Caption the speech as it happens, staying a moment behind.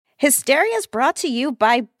Hysteria is brought to you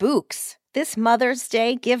by Bouqs. This Mother's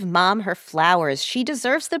Day, give Mom her flowers. She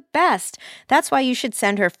deserves the best. That's why you should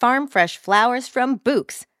send her farm fresh flowers from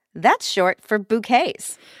Bouqs. That's short for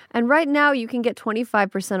bouquets. And right now, you can get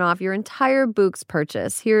 25% off your entire Bouqs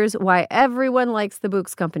purchase. Here's why everyone likes the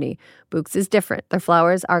Bouqs company. Bouqs is different. Their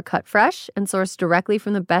flowers are cut fresh and sourced directly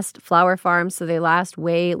from the best flower farms, so they last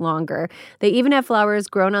way longer. They even have flowers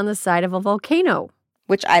grown on the side of a volcano,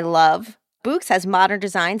 which I love. Bouqs has modern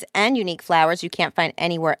designs and unique flowers you can't find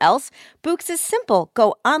anywhere else. Bouqs is simple.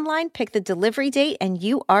 Go online, pick the delivery date, and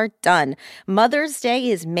you are done. Mother's Day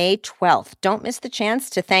is May 12th. Don't miss the chance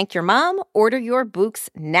to thank your mom. Order your Bouqs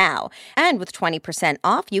now. And with 20%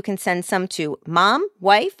 off, you can send some to mom,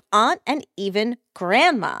 wife, aunt, and even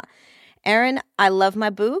grandma. Erin, I love my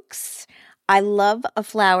Bouqs. I love a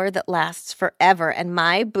flower that lasts forever, and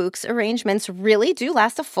my Bouqs arrangements really do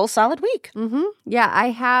last a full solid week. Mm-hmm. Yeah, I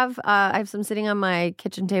have some sitting on my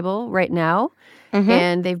kitchen table right now,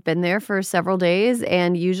 and they've been there for several days.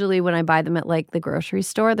 And usually when I buy them at like the grocery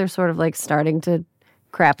store, they're sort of like starting to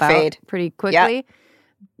fade out pretty quickly. Yep.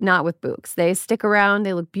 Not with Bouqs. They stick around.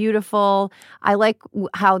 They look beautiful. I like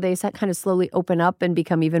how they kind of slowly open up and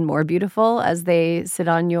become even more beautiful as they sit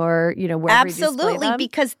on your, wherever Absolutely, you display them.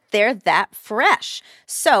 Because they're that fresh.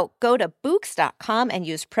 So go to Bouqs.com and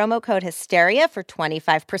use promo code Hysteria for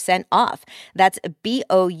 25% off. That's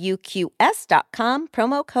BOUQS.com,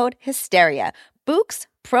 promo code Hysteria. Bouqs,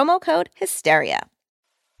 promo code Hysteria.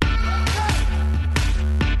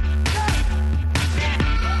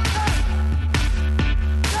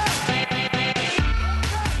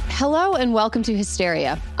 Hello and welcome to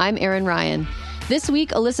Hysteria. I'm Erin Ryan. This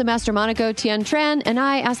week, Alyssa Mastromonaco, Tien Tran, and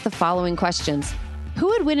I asked the following questions. Who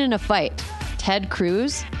would win in a fight? Ted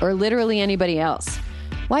Cruz or literally anybody else?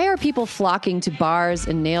 Why are people flocking to bars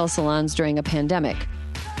and nail salons during a pandemic?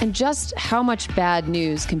 And just how much bad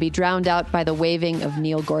news can be drowned out by the waving of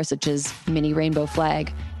Neil Gorsuch's mini rainbow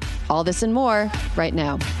flag? All this and more right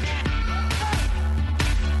now.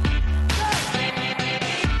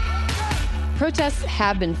 Protests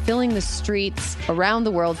have been filling the streets around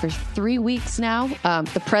the world for 3 weeks now.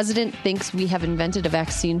 The president thinks we have invented a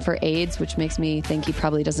vaccine for AIDS, which makes me think he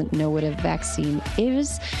probably doesn't know what a vaccine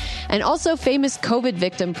is. And also famous COVID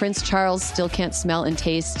victim Prince Charles still can't smell and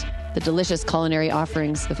taste the delicious culinary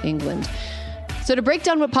offerings of England. So to break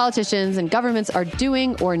down what politicians and governments are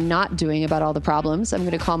doing or not doing about all the problems, I'm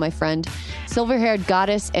going to call my friend, silver-haired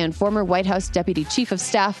goddess and former White House Deputy Chief of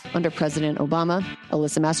Staff under President Obama,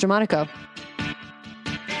 Alyssa Mastromonaco.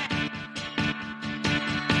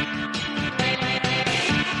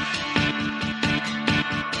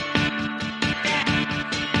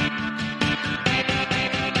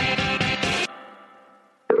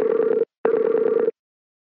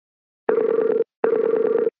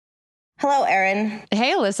 Hello, Erin.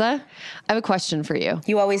 Hey, Alyssa. I have a question for you.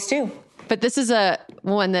 You always do. But this is a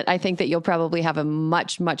one that I think that you'll probably have a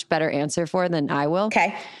much, much better answer for than I will.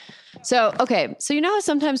 Okay. So you know how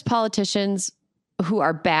sometimes politicians who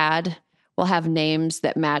are bad will have names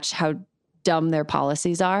that match how dumb their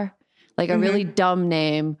policies are? Like a really dumb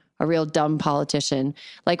name, a real dumb politician.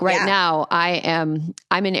 Like right now, I'm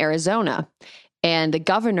in Arizona, and the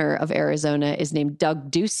governor of Arizona is named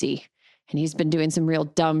Doug Ducey. And he's been doing some real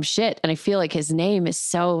dumb shit. And I feel like his name is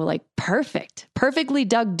so like perfectly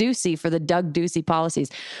Doug Ducey for the Doug Ducey policies.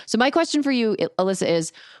 So my question for you, Alyssa,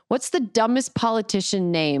 is what's the dumbest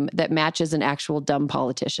politician name that matches an actual dumb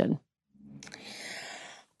politician?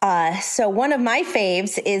 So one of my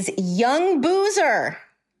faves is Young Boozer.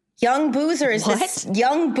 Young Boozer is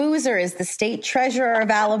the state treasurer of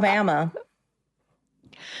Alabama.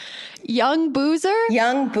 Young Boozer?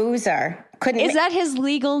 Young Boozer. Is that his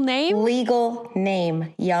legal name? Legal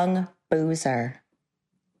name, Young Boozer.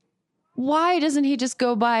 Why doesn't he just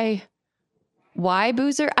go by Y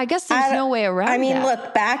Boozer? I guess there's no way around that.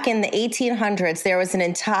 Look, back in the 1800s, there was an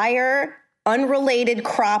entire unrelated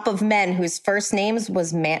crop of men whose first names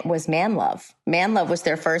was Manlove. Manlove was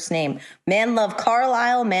their first name. Manlove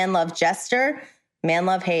Carlisle, Manlove Jester,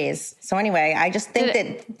 Manlove Hayes. So anyway, I just think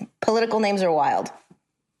that political names are wild.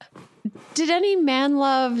 Did any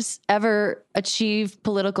Manloves ever achieve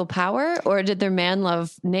political power, or did their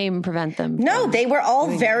Manlove name prevent them? No, they were all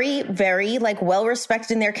very, very well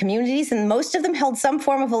respected in their communities, and most of them held some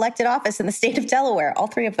form of elected office in the state of Delaware. All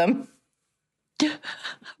three of them.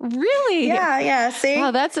 Really? Yeah. See,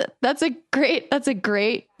 wow, that's a great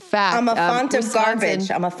fact. I'm a font of garbage.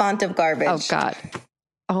 Oh God.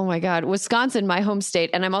 Oh my God. Wisconsin, my home state,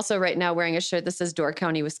 and I'm also right now wearing a shirt that says Door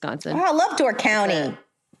County, Wisconsin. Oh, I love Door County.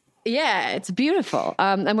 Yeah, it's beautiful.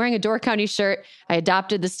 I'm wearing a Door County shirt. I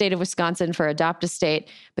adopted the state of Wisconsin for Adopt a State.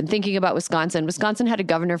 Been thinking about Wisconsin. Wisconsin had a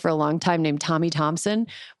governor for a long time named Tommy Thompson,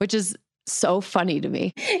 which is so funny to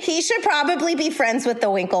me. He should probably be friends with the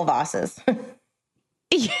Winklevosses.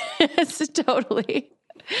 Yes, totally.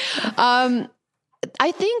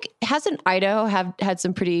 I think, hasn't Idaho had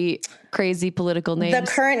some pretty crazy political names? The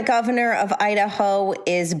current governor of Idaho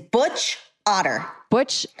is Butch Otter.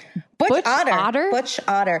 Butch Otter. Butch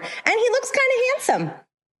Otter. And he looks kind of handsome.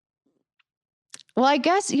 Well, I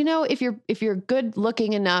guess, if you're good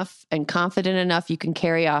looking enough and confident enough, you can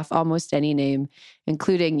carry off almost any name,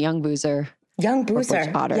 including Young Boozer. Young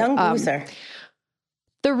Boozer.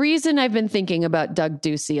 The reason I've been thinking about Doug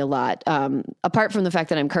Ducey a lot, apart from the fact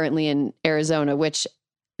that I'm currently in Arizona, which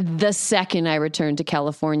the second I return to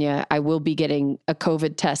California, I will be getting a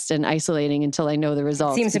COVID test and isolating until I know the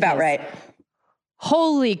results. Seems about right.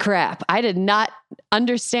 Holy crap. I did not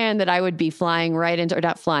understand that I would be driving right into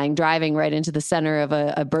the center of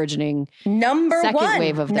a burgeoning second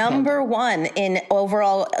wave of the number one in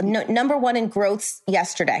overall, number one in growths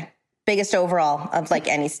yesterday. Biggest overall of like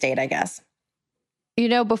any state, I guess.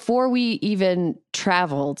 Before we even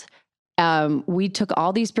traveled, we took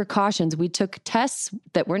all these precautions. We took tests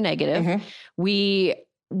that were negative. Mm-hmm. We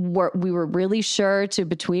were really sure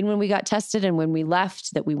between when we got tested and when we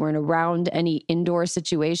left that we weren't around any indoor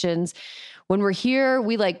situations. When we're here,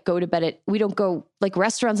 we go to bed we don't go,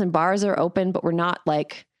 restaurants and bars are open, but we're not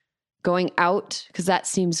going out because that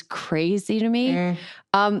seems crazy to me.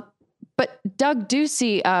 But Doug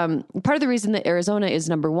Ducey, part of the reason that Arizona is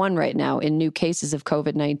number one right now in new cases of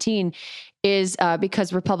COVID-19 is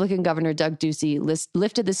because Republican Governor Doug Ducey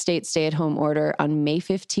lifted the state stay-at-home order on May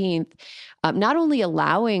 15th, not only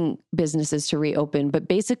allowing businesses to reopen, but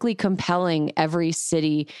basically compelling every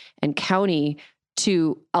city and county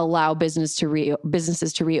to allow businesses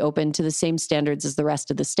to reopen to the same standards as the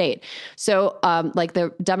rest of the state. So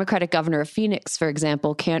the Democratic governor of Phoenix, for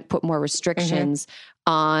example, can't put more restrictions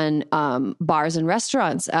on bars and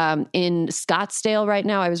restaurants. In Scottsdale right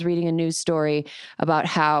now, I was reading a news story about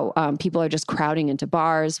how people are just crowding into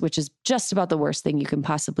bars, which is just about the worst thing you can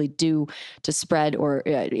possibly do to spread, or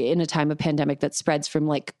in a time of pandemic that spreads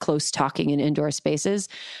from close talking in indoor spaces.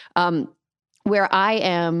 Where I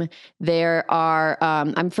am, there are,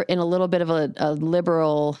 in a little bit of a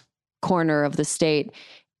liberal corner of the state,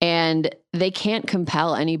 and they can't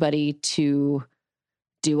compel anybody to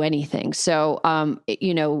do anything. So,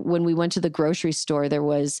 when we went to the grocery store, there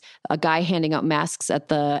was a guy handing out masks at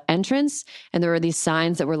the entrance, and there were these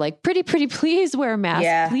signs that were like, pretty, please wear a mask.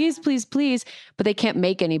 Yeah. Please. But they can't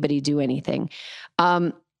make anybody do anything.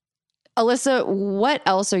 Alyssa, what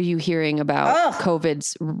else are you hearing about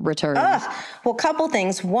COVID's return? Well, couple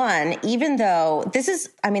things. One, even though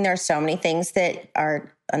there are so many things that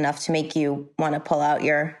are enough to make you want to pull out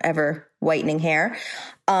your ever whitening hair.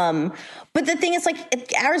 But the thing is,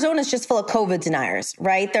 Arizona is just full of COVID deniers,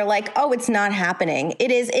 right? They're like, oh, it's not happening.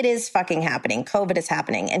 It is fucking happening. COVID is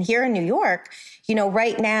happening. And here in New York,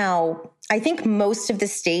 right now, I think most of the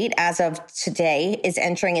state as of today is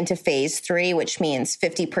entering into phase 3, which means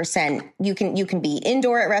 50%. You can be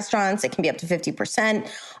indoor at restaurants. It can be up to 50%,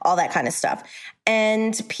 all that kind of stuff.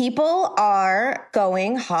 And people are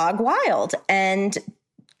going hog wild. And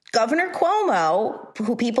Governor Cuomo,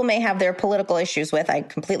 who people may have their political issues with, I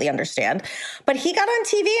completely understand, but he got on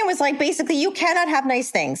TV and was like, basically, you cannot have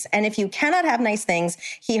nice things. And if you cannot have nice things,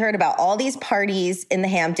 he heard about all these parties in the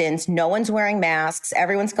Hamptons. No one's wearing masks.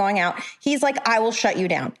 Everyone's going out. He's like, I will shut you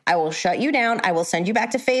down. I will shut you down. I will send you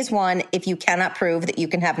back to phase 1 if you cannot prove that you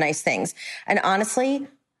can have nice things. And honestly,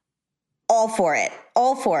 all for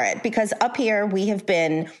it, because up here we have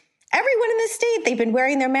been... Everyone in the state, they've been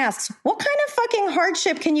wearing their masks. What kind of fucking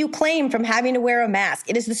hardship can you claim from having to wear a mask?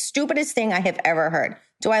 It is the stupidest thing I have ever heard.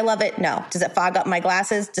 Do I love it? No. Does it fog up my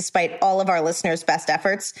glasses? Despite all of our listeners' best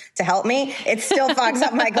efforts to help me, it still fogs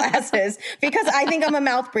up my glasses because I think I'm a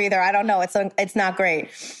mouth breather. I don't know. It's not great.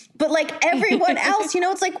 But everyone else,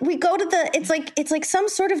 it's like we go to it's like some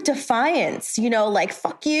sort of defiance,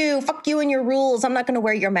 fuck you and your rules. I'm not going to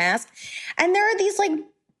wear your mask. And there are these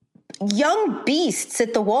young beasts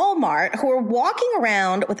at the Walmart who are walking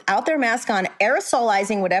around without their mask on,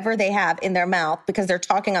 aerosolizing whatever they have in their mouth because they're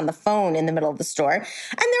talking on the phone in the middle of the store. And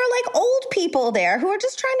there are old people there who are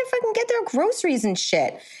just trying to fucking get their groceries and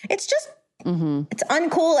shit. It's just, It's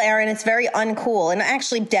uncool, Erin. It's very uncool and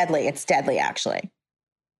actually deadly. It's deadly, actually.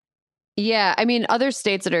 Yeah. Other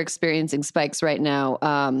states that are experiencing spikes right now.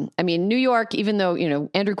 New York, even though,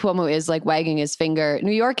 Andrew Cuomo is wagging his finger,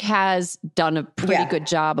 New York has done a pretty good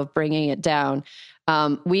job of bringing it down.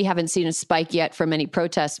 We haven't seen a spike yet from any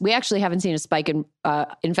protests. We actually haven't seen a spike in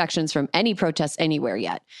infections from any protests anywhere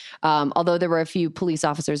yet. Although there were a few police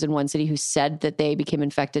officers in one city who said that they became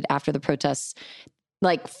infected after the protests.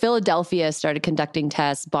 Like Philadelphia started conducting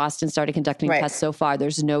tests, Boston started conducting tests. So far,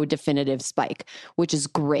 there's no definitive spike, which is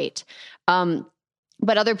great.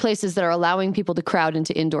 But other places that are allowing people to crowd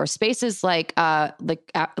into indoor spaces, like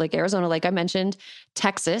Arizona, like I mentioned,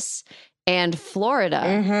 Texas and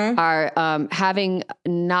Florida are having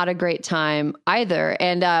not a great time either.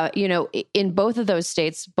 And, in both of those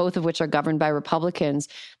states, both of which are governed by Republicans,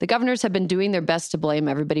 the governors have been doing their best to blame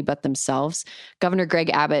everybody but themselves. Governor Greg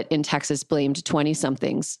Abbott in Texas blamed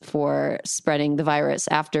 20-somethings for spreading the virus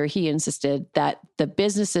after he insisted that the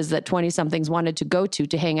businesses that 20-somethings wanted to go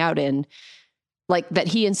to hang out in, like that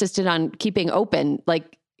he insisted on keeping open,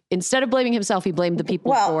 like instead of blaming himself, he blamed the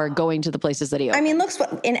people for going to the places that he opened. I mean, look,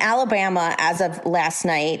 in Alabama, as of last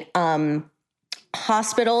night,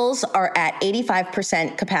 hospitals are at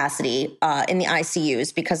 85% capacity in the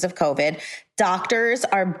ICUs because of COVID. Doctors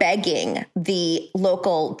are begging the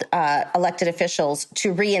local elected officials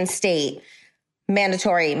to reinstate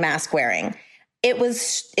mandatory mask wearing. It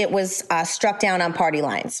was struck down on party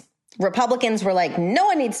lines. Republicans were like, no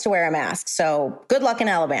one needs to wear a mask. So good luck in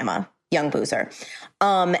Alabama, young boozer.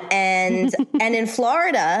 And in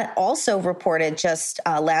Florida, also reported just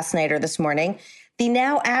last night or this morning, the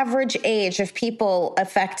now average age of people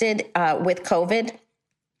infected with COVID,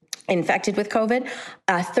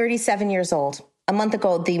 37 years old. A month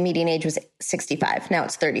ago, the median age was 65. Now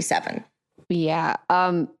it's 37. Yeah.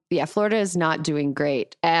 Florida is not doing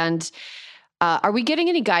great. And are we getting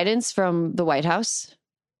any guidance from the White House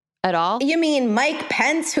at all? You mean Mike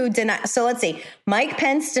Pence, who denies? So let's see. Mike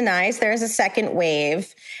Pence denies there's a second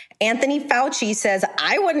wave. Anthony Fauci says,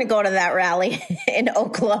 I wouldn't go to that rally in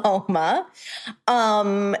Oklahoma.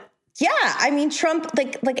 I mean, Trump,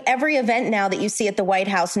 like every event now that you see at the White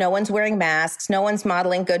House, no one's wearing masks. No one's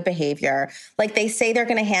modeling good behavior. Like they say they're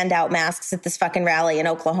going to hand out masks at this fucking rally in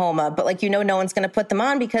Oklahoma. But no one's going to put them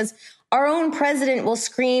on because our own president will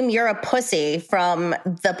scream, you're a pussy from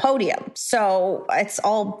the podium. So it's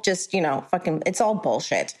all just, it's all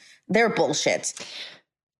bullshit. They're bullshit.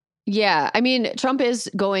 Yeah. I mean, Trump is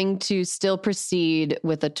going to still proceed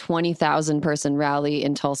with a 20,000 person rally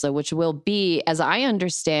in Tulsa, which will be, as I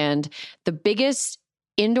understand, the biggest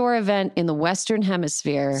indoor event in the Western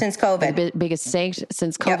Hemisphere since COVID, the biggest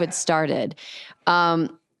since COVID started,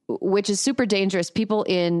 which is super dangerous. People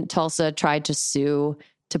in Tulsa tried to sue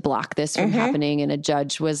to block this from happening. And a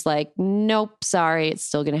judge was like, nope, sorry, it's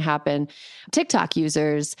still going to happen. TikTok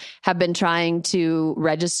users have been trying to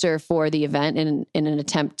register for the event in an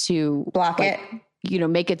attempt to block it.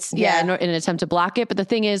 Make it, in an attempt to block it. But the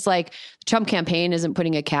thing is, like, the Trump campaign isn't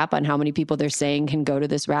putting a cap on how many people they're saying can go to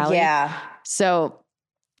this rally. Yeah. So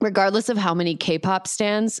regardless of how many K-pop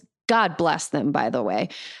stands, God bless them, by the way,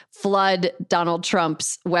 flood Donald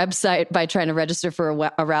Trump's website by trying to register for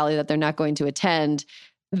a rally that they're not going to attend,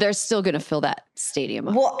 they're still going to fill that stadium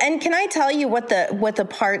up. Well, and can I tell you what the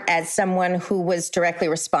part, as someone who was directly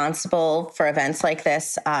responsible for events like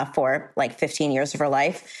this for like 15 years of her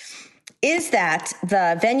life, is that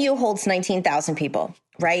the venue holds 19,000 people,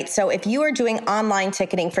 right? So if you are doing online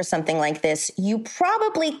ticketing for something like this, you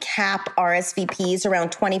probably cap RSVPs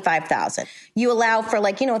around 25,000. You allow for a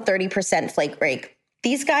 30% flake rate.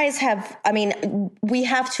 These guys we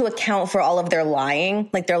have to account for all of their lying.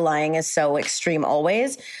 Like their lying is so extreme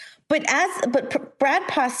always. But Brad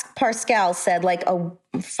Parscale said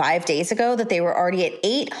 5 days ago that they were already at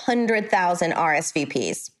 800,000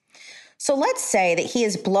 RSVPs. So let's say that he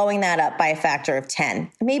is blowing that up by a factor of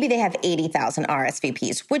 10. Maybe they have 80,000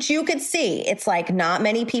 RSVPs, which you could see. It's like not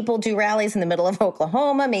many people do rallies in the middle of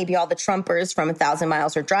Oklahoma. Maybe all the Trumpers from 1,000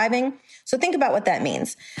 miles are driving. So think about what that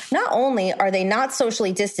means. Not only are they not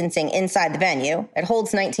socially distancing inside the venue, it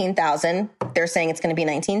holds 19,000. They're saying it's going to be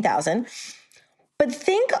 19,000. But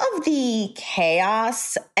think of the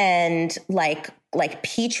chaos and like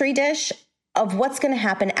petri dish of what's going to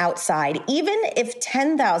happen outside. Even if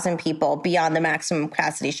 10,000 people beyond the maximum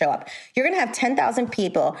capacity show up, you're going to have 10,000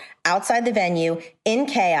 people outside the venue in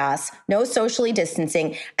chaos, no socially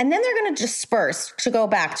distancing, and then they're going to disperse to go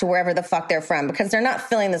back to wherever the fuck they're from because they're not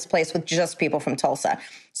filling this place with just people from Tulsa.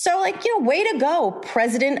 So way to go,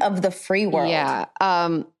 president of the free world. Yeah.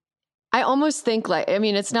 I almost think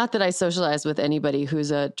it's not that I socialize with anybody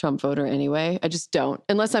who's a Trump voter anyway. I just don't,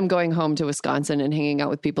 unless I'm going home to Wisconsin and hanging out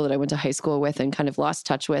with people that I went to high school with and kind of lost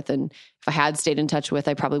touch with. And if I had stayed in touch with,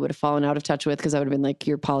 I probably would have fallen out of touch with because I would have been like,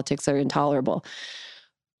 your politics are intolerable.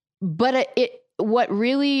 But what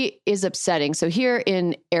really is upsetting. So here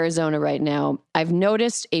in Arizona right now, I've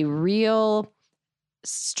noticed a real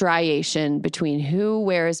striation between who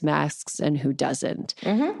wears masks and who doesn't.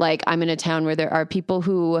 Like, I'm in a town where there are people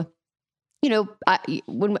who, you know,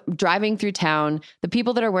 when driving through town, the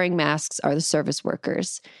people that are wearing masks are the service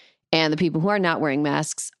workers. And the people who are not wearing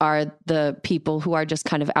masks are the people who are just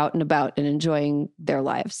kind of out and about and enjoying their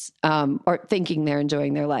lives, or thinking they're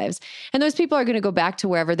enjoying their lives. And those people are going to go back to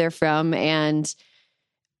wherever they're from. And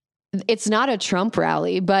it's not a Trump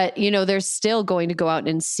rally, but, you know, they're still going to go out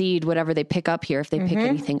and seed whatever they pick up here, if they pick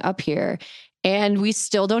anything up here. And we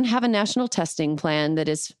still don't have a national testing plan that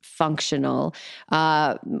is functional.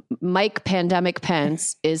 Mike Pandemic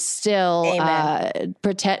Pence is still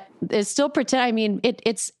pretend. I mean,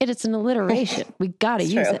 it's an alliteration. We got to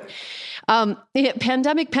use it.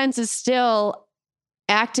 Pandemic Pence is still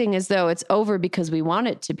acting as though it's over because we want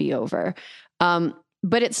it to be over.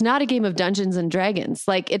 But it's not a game of Dungeons and Dragons.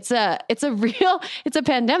 Like, it's a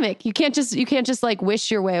pandemic. You can't just like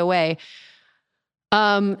wish your way away.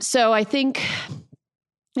 So I think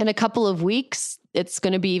in a couple of weeks, it's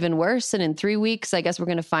going to be even worse. And in 3 weeks, I guess we're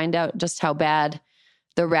going to find out just how bad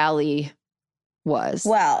the rally was.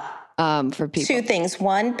 Well, for people. Two things.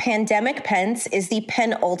 One, Pandemic Pence is the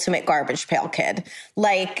penultimate garbage pail kid.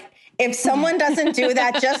 Like, if someone doesn't do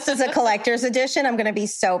that just as a collector's edition, I'm going to be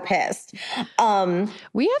so pissed.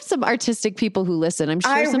 We have some artistic people who listen. I'm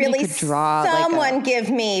sure somebody could draw. Someone give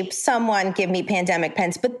me Pandemic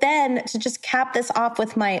Pence. But then to just cap this off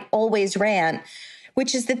with my always rant,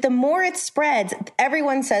 which is that the more it spreads,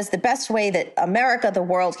 everyone says the best way that America, the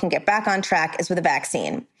world, can get back on track is with a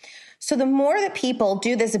vaccine. So the more that people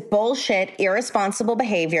do this bullshit, irresponsible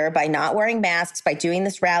behavior by not wearing masks, by doing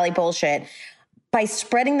this rally bullshit, by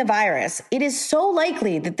spreading the virus, it is so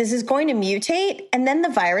likely that this is going to mutate. And then the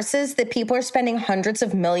viruses that people are spending hundreds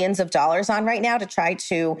of millions of dollars on right now to try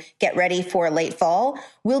to get ready for late fall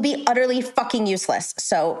will be utterly fucking useless.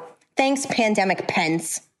 So thanks, Pandemic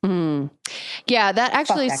Pence. Yeah, that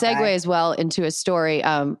actually segues well into a story.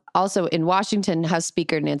 Also in Washington, House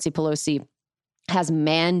Speaker Nancy Pelosi has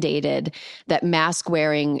mandated that mask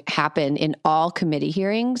wearing happen in all committee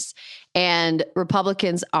hearings, and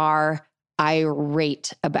Republicans are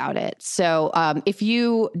irate about it. So if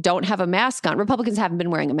you don't have a mask on, Republicans haven't been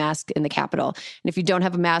wearing a mask in the Capitol. And if you don't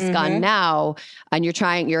have a mask on now, and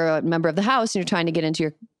you're a member of the House and you're trying to get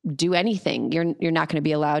into do anything, you're not going to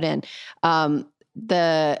be allowed in.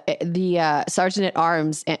 The Sergeant at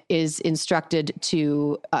Arms is instructed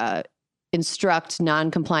to instruct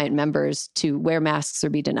non-compliant members to wear masks or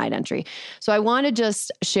be denied entry. So I want to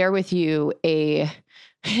just share with you a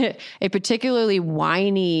particularly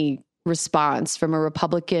whiny response from a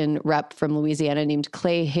Republican rep from Louisiana named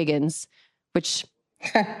Clay Higgins, which,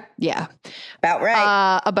 yeah. About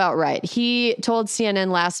right. About right. He told CNN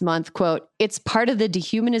last month, quote, "It's part of the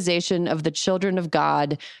dehumanization of the children of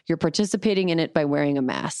God. You're participating in it by wearing a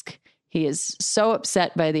mask." He is so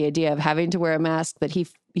upset by the idea of having to wear a mask that he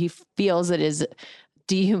feels it is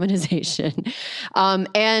dehumanization.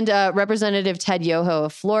 And Representative Ted Yoho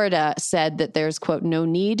of Florida said that there's, quote, "no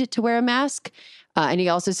need to wear a mask." And he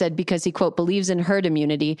also said, because he, quote, believes in herd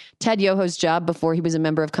immunity. Ted Yoho's job before he was a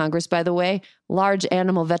member of Congress, by the way, large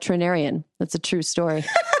animal veterinarian. That's a true story. Of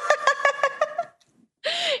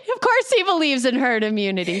course he believes in herd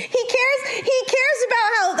immunity. He cares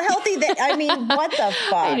about how healthy I mean, what the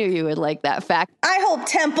fuck? I knew you would like that fact. I hope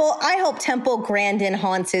Temple Grandin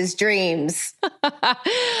haunts his dreams.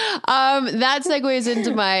 That segues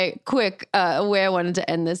into my quick way I wanted to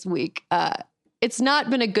end this week. It's not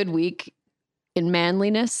been a good week in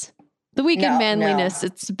manliness. The week in manliness,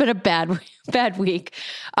 it's been a bad week.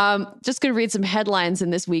 Just going to read some headlines in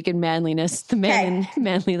this week in manliness. The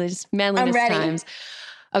manliness times.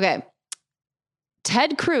 Okay.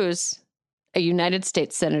 Ted Cruz, a United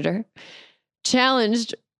States senator,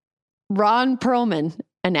 challenged Ron Perlman,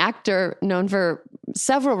 an actor known for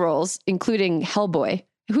several roles, including Hellboy,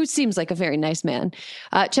 who seems like a very nice man,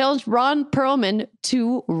 challenged Ron Perlman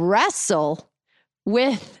to wrestle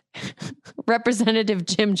with Representative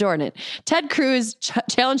Jim Jordan. Ted Cruz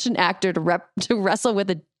challenged an actor to wrestle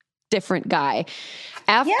with a different guy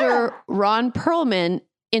after Ron Perlman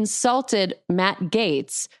insulted Matt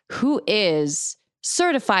Gaetz, who is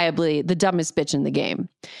certifiably the dumbest bitch in the game.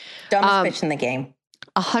 Dumbest bitch in the game.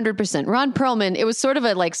 100%. Ron Perlman, it was sort of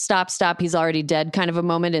a like, stop, he's already dead kind of a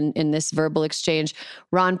moment in this verbal exchange.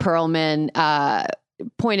 Ron Perlman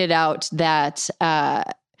pointed out that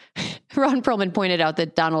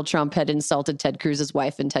Donald Trump had insulted Ted Cruz's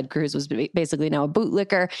wife, and Ted Cruz was basically now a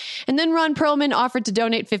bootlicker. And then Ron Perlman offered to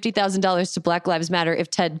donate $50,000 to Black Lives Matter if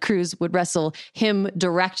Ted Cruz would wrestle him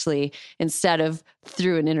directly instead of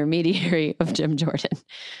through an intermediary of Jim Jordan.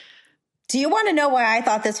 Do you want to know why I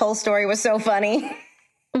thought this whole story was so funny?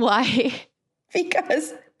 Why?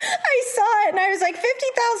 Because I saw it and I was like,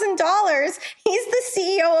 $50,000. He's the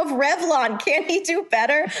CEO of Revlon. Can't he do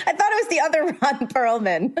better? I thought it was the other Ron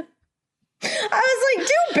Perlman. I was like,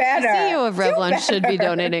 do better. The CEO of Revlon should be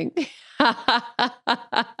donating.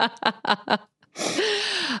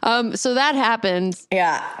 So that happens.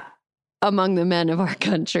 Yeah. Among the men of our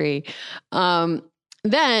country. Then,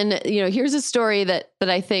 here's a story that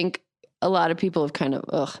I think a lot of people have kind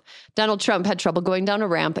of, Donald Trump had trouble going down a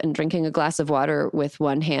ramp and drinking a glass of water with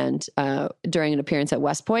one hand during an appearance at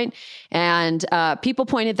West Point. And people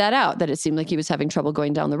pointed that out, that it seemed like he was having trouble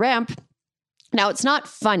going down the ramp. Now, it's not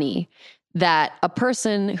funny that a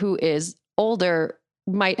person who is older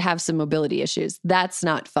might have some mobility issues. That's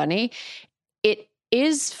not funny. It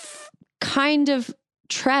is kind of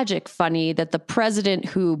tragic funny that the president,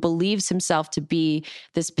 who believes himself to be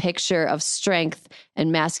this picture of strength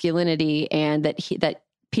and masculinity, and that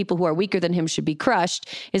people who are weaker than him should be crushed,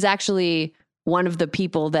 is actually one of the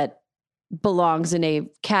people that belongs in a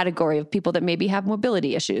category of people that maybe have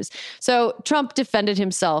mobility issues. So Trump defended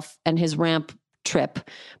himself and his ramp trip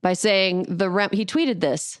by saying he tweeted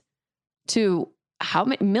this to how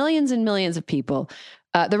many millions and millions of people.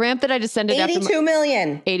 The ramp that I descended 82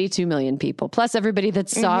 million. 82 million people, plus everybody that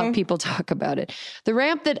saw people talk about it. The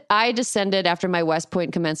ramp that I descended after my West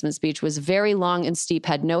Point commencement speech was very long and steep,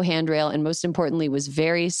 had no handrail, and most importantly, was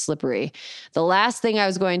very slippery. The last thing I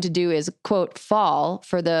was going to do is, quote, fall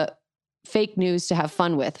for the fake news to have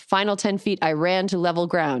fun with. Final 10 feet, I ran to level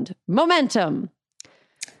ground. Momentum.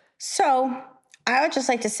 So I would just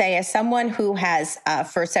like to say, as someone who has,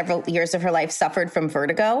 for several years of her life, suffered from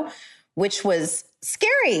vertigo, which was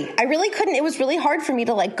scary. I really couldn't. It was really hard for me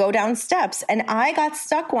to go down steps. And I got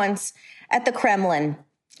stuck once at the Kremlin,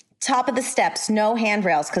 top of the steps, no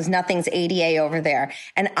handrails because nothing's ADA over there.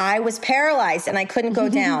 And I was paralyzed and I couldn't go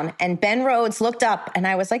down. And Ben Rhodes looked up and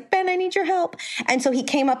I was like, Ben, I need your help. And so he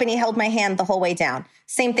came up and he held my hand the whole way down.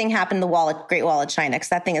 Same thing happened in the Great Wall of China, because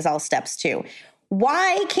that thing is all steps too.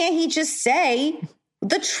 Why can't he just say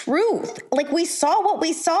the truth? We saw what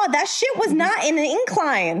we saw. That shit was not in an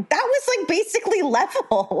incline. That was basically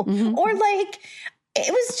level. Or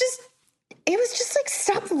it was just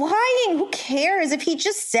stop lying. Who cares? If he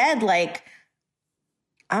just said I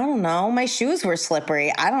don't know, my shoes were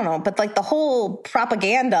slippery. I don't know. But the whole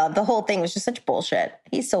propaganda, the whole thing was just such bullshit.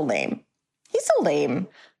 He's so lame.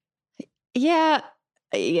 Yeah.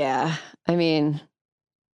 I mean,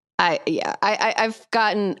 I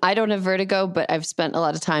don't have vertigo, but I've spent a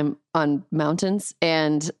lot of time on mountains.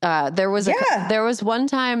 And there was one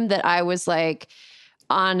time that I was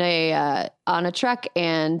on a trek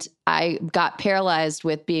and I got paralyzed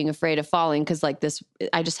with being afraid of falling. Cause I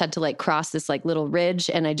just had to cross this little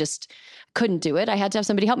ridge and I just couldn't do it. I had to have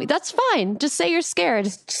somebody help me. That's fine. Just say you're scared.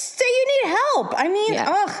 Just say you need help. I mean,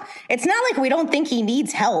 it's not like we don't think he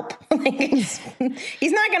needs help. It's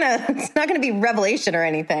not gonna be revelation or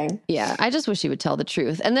anything. Yeah. I just wish he would tell the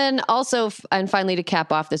truth. And then also, and finally, to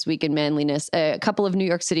cap off this week in manliness, a couple of New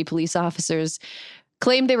York City police officers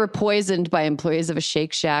claimed they were poisoned by employees of a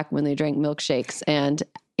Shake Shack when they drank milkshakes and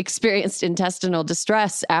experienced intestinal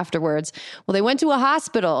distress afterwards. Well, they went to a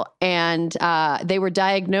hospital and they were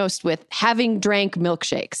diagnosed with having drank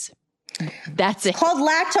milkshakes. That's it. It's called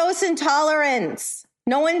lactose intolerance.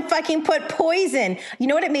 No one fucking put poison. You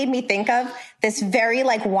know what it made me think of? This very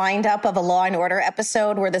wind up of a Law and Order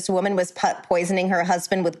episode where this woman was poisoning her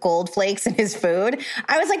husband with gold flakes in his food.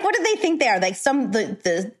 I was like, what do they think they are?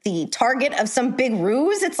 The target of some big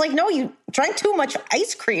ruse? It's no, you drank too much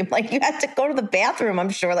ice cream. You had to go to the bathroom, I'm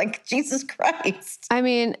sure. Jesus Christ. I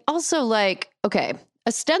mean, also okay.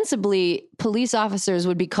 Ostensibly, police officers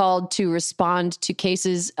would be called to respond to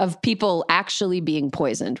cases of people actually being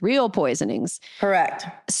poisoned, real poisonings. Correct.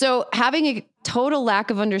 So having a total lack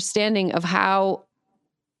of understanding of how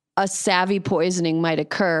a savvy poisoning might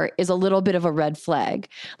occur is a little bit of a red flag.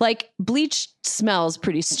 Bleach smells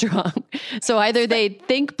pretty strong. So either they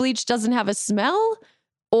think bleach doesn't have a smell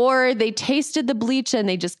or they tasted the bleach and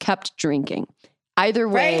they just kept drinking. Either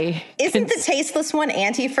way. Right? Isn't the tasteless one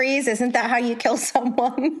antifreeze? Isn't that how you kill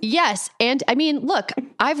someone? Yes. And I mean, look,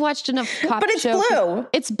 I've watched enough cop But it's shows. blue.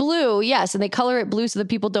 It's blue, yes. And they color it blue so that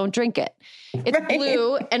people don't drink it. It's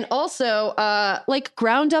blue. And also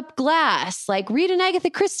ground up glass. Read an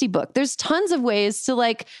Agatha Christie book. There's tons of ways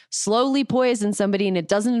to slowly poison somebody and it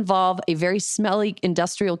doesn't involve a very smelly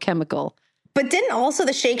industrial chemical. But didn't also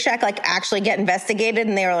the Shake Shack actually get investigated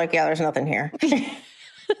and they were yeah, there's nothing here.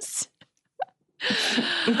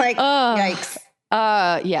 Yikes.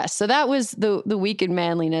 Yeah. So that was the week in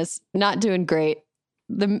manliness. Not doing great.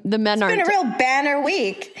 The men aren't. It's been a real banner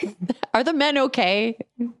week. Are the men okay?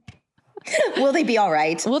 Will they be all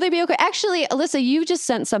right? Will they be okay? Actually, Alyssa, you just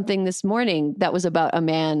sent something this morning that was about a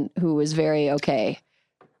man who was very okay.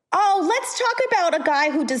 Oh, let's talk about a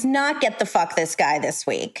guy who does not get the fuck this guy this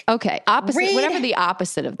week. Okay. Whatever the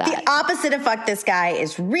opposite of that. The opposite of fuck this guy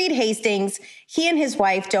is Reed Hastings. He and his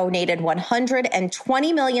wife donated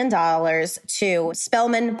 $120 million to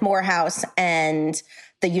Spelman Morehouse and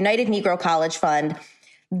the United Negro College Fund.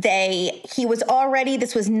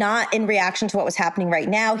 This was not in reaction to what was happening right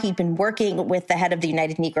now. He'd been working with the head of the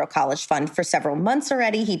United Negro College Fund for several months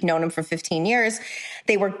already. He'd known him for 15 years.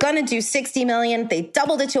 They were going to do 60 million. They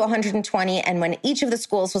doubled it to 120. And when each of the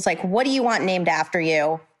schools was like, what do you want named after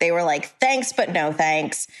you? They were like, thanks, but no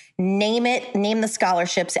thanks. Name the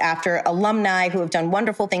scholarships after alumni who have done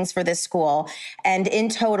wonderful things for this school. And in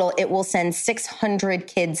total, it will send 600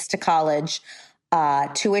 kids to college,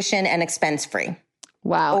 tuition and expense free.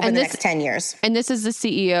 Wow. Over the next 10 years. And this is the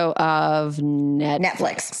CEO of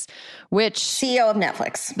Netflix. CEO of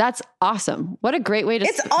Netflix. That's awesome. What a great way to...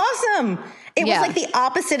 It's awesome. It was like the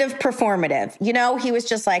opposite of performative. You know, he was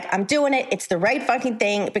just like, I'm doing it. It's the right fucking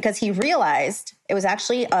thing, because he realized it was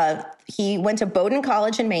actually, he went to Bowdoin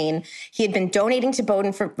College in Maine. He had been donating to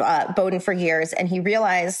Bowdoin for years. And he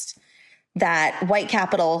realized that white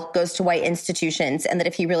capital goes to white institutions, and that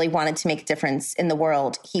if he really wanted to make a difference in the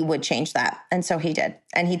world, he would change that. And so he did.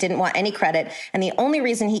 And he didn't want any credit. And the only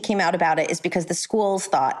reason he came out about it is because the schools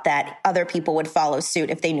thought that other people would follow suit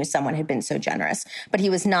if they knew someone had been so generous. But he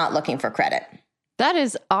was not looking for credit. That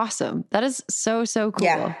is awesome. That is so cool.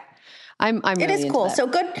 Yeah. I'm really It is into cool. that. So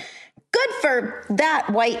good for that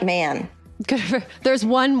white man. There's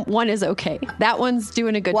one is okay. That one's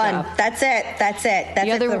doing a good job. That's it. That's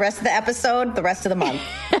it for the rest of the episode, the rest of the month.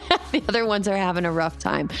 The other ones are having a rough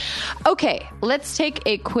time. Okay, let's take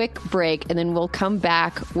a quick break, and then we'll come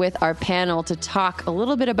back with our panel to talk a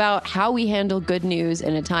little bit about how we handle good news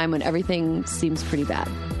in a time when everything seems pretty bad.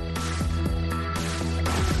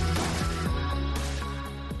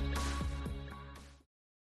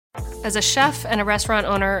 As a chef and a restaurant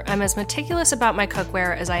owner, I'm as meticulous about my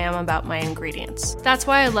cookware as I am about my ingredients. That's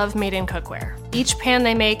why I love Made in Cookware. Each pan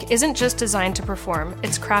they make isn't just designed to perform,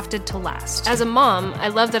 it's crafted to last. As a mom, I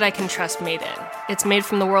love that I can trust Made in. It's made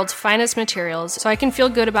from the world's finest materials, so I can feel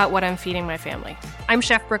good about what I'm feeding my family. I'm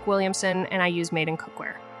Chef Brooke Williamson, and I use Made in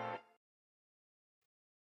Cookware.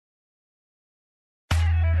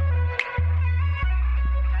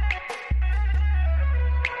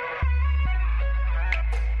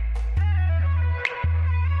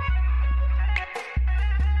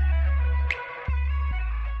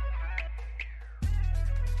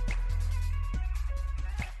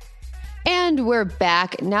 And we're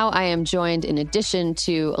back. Now I am joined, in addition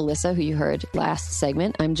to Alyssa, who you heard last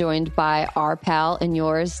segment, I'm joined by our pal and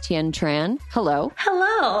yours, Tien Tran. Hello.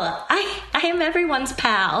 Hello. I am everyone's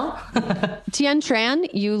pal. Tien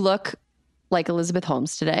Tran, you look like Elizabeth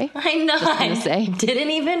Holmes today. I know. I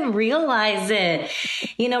didn't even realize it.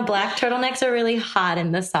 You know, black turtlenecks are really hot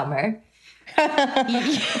in the summer.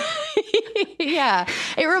 Yeah.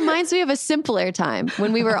 It reminds me of a simpler time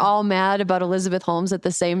when we were all mad about Elizabeth Holmes at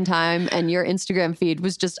the same time, and your Instagram feed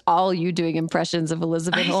was just all you doing impressions of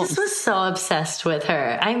Elizabeth Holmes. I just was so obsessed with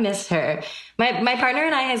her. I miss her. My partner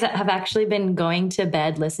and I have actually been going to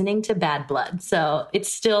bed listening to Bad Blood, so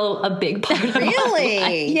it's still a big part of Really? my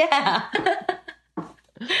life. Yeah.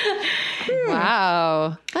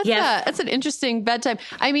 Wow. That's an interesting bedtime.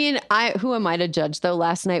 I mean, who am I to judge, though?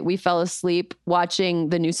 Last night we fell asleep watching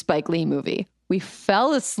the new Spike Lee movie. We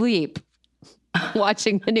fell asleep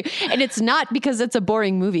watching the new, and it's not because it's a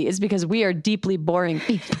boring movie. It's because we are deeply boring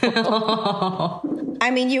people. I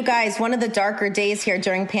mean, you guys, one of the darker days here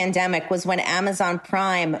during pandemic was when Amazon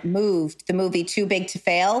Prime moved the movie Too Big to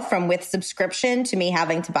Fail from with subscription to me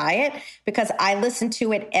having to buy it, because I listened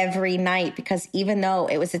to it every night, because even though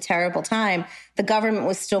it was a terrible time, the government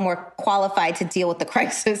was still more qualified to deal with the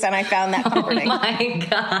crisis, and I found that comforting. Oh my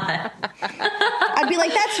God. I'd be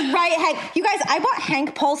like, that's right, Hank. You guys, I bought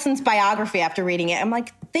Hank Paulson's biography after reading it. I'm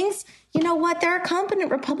like, you know what? There are competent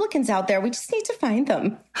Republicans out there. We just need to find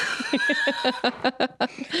them.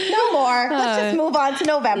 No more. Let's just move on to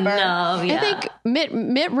November. No, yeah. I think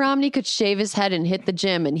Mitt Romney could shave his head and hit the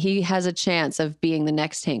gym, and he has a chance of being the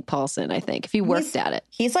next Hank Paulson, I think, if he worked at it.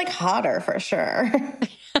 He's like hotter for sure.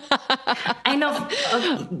 I know.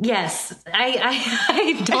 Yes,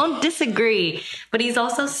 I don't disagree, but he's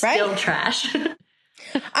also still trash.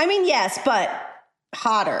 I mean, yes, but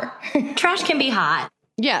hotter. Trash can be hot.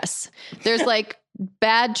 Yes. There's like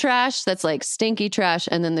bad trash that's like stinky trash,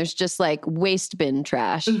 and then there's just like waste bin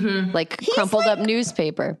trash, like crumpled up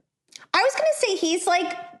newspaper. I was going to say he's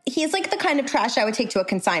like the kind of trash I would take to a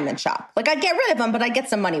consignment shop. Like, I'd get rid of him, but I'd get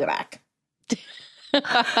some money back. Yeah.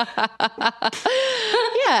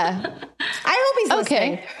 I hope he's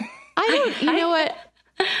listening. Okay. You know what?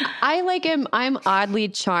 I like him. I'm oddly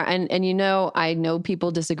charmed. And you know, I know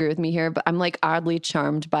people disagree with me here, but I'm like oddly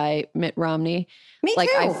charmed by Mitt Romney. Me like,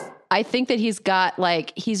 too. I think that he's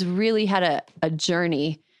really had a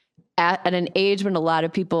journey at an age when a lot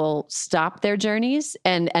of people stop their journeys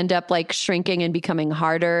and end up like shrinking and becoming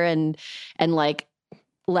harder and like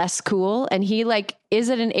less cool. And he like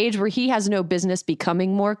is at an age where he has no business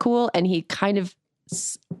becoming more cool. And he kind of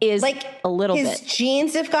is like a little his bit.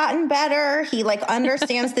 jeans have gotten better. He like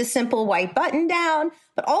understands the simple white button down,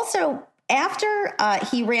 but also after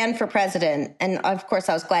he ran for president, and of course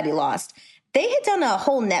I was glad he lost, they had done a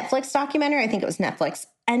whole Netflix documentary. I think it was Netflix.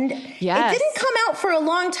 And yes. It didn't come out for a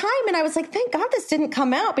long time. And I was like, thank God this didn't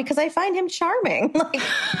come out because I find him charming.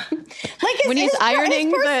 When he's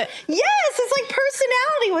ironing yes, his like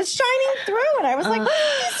personality was shining through. And I was like,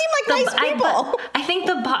 these seem like nice people. I think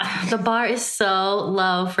the bar is so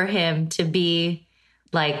low for him to be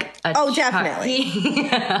like a definitely.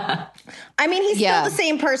 Yeah. I mean, he's still the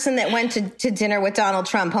same person that went to dinner with Donald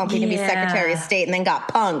Trump hoping to be Secretary of State and then got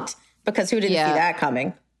punked because who didn't see that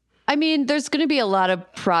coming? I mean, there's going to be a lot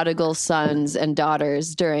of prodigal sons and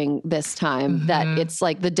daughters during this time that it's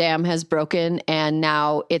like the dam has broken and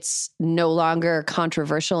now it's no longer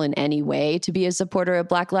controversial in any way to be a supporter of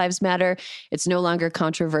Black Lives Matter. It's no longer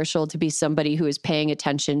controversial to be somebody who is paying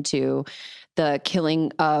attention to the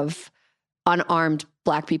killing of unarmed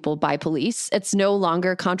Black people by police. It's no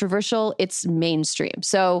longer controversial. It's mainstream.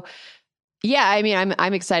 So, yeah, I mean,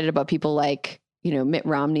 I'm excited about people like, you know, Mitt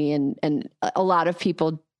Romney and a lot of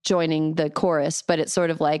people joining the chorus, but it's sort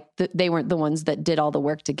of like they weren't the ones that did all the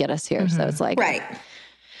work to get us here. So it's like, right.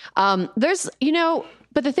 There's, you know,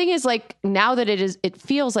 but the thing is like now that it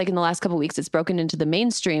feels like in the last couple of weeks, it's broken into the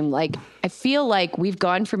mainstream. Like I feel like we've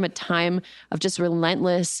gone from a time of just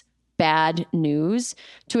relentless bad news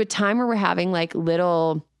to a time where we're having like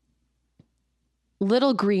little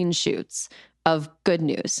green shoots of good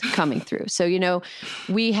news coming through. So, you know,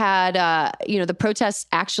 we had, the protests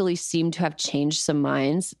actually seem to have changed some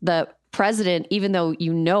minds. The president, even though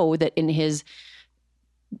you know that in his,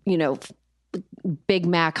 you know, Big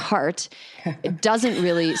Mac heart, doesn't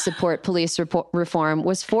really support police reform,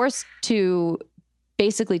 was forced to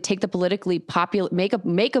basically take the politically popular,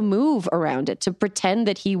 make a move around it to pretend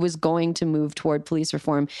that he was going to move toward police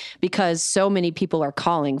reform because so many people are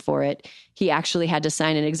calling for it. He actually had to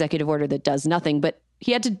sign an executive order that does nothing, but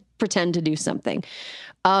he had to pretend to do something.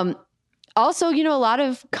 Also, you know, a lot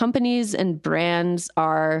of companies and brands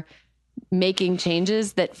are making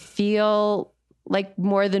changes that feel like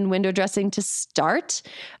more than window dressing to start.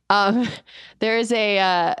 There is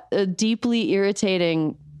a deeply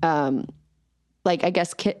irritating like, I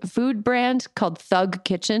guess, food brand called Thug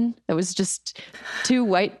Kitchen. It was just two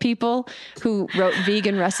white people who wrote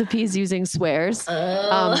vegan recipes using swears.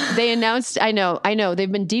 They announced, I know,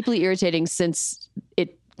 they've been deeply irritating since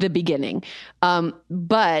the beginning.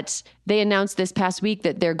 But they announced this past week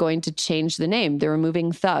that they're going to change the name. They're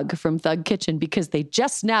removing Thug from Thug Kitchen because they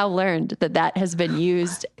just now learned that has been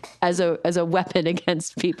used as a weapon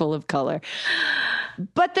against people of color.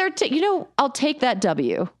 But I'll take that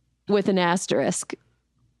W with an asterisk.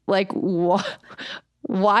 Like, why,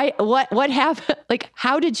 what happened? Like,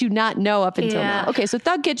 how did you not know up until now? Okay, so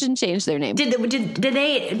Thug Kitchen changed their name. Did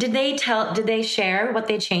they share what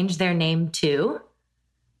they changed their name to?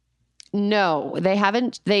 No, they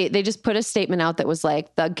haven't. They just put a statement out that was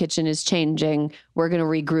like, Thug Kitchen is changing. We're going to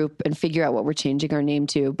regroup and figure out what we're changing our name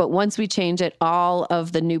to. But once we change it, all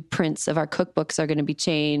of the new prints of our cookbooks are going to be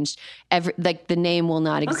changed. The name will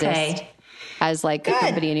not exist as like a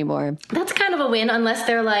company anymore. That's kind of a win, unless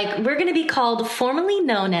they're like, we're going to be called formerly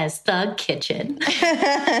known as Thug Kitchen.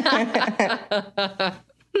 FKA.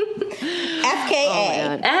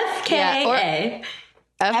 FKA.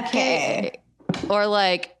 FKA. Or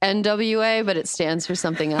like NWA, but it stands for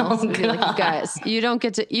something else. Like, you guys, you don't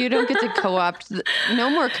get to co-opt. No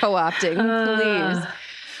more co-opting, please.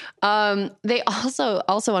 They also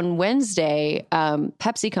on Wednesday,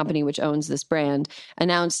 Pepsi Company, which owns this brand,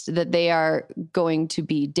 announced that they are going to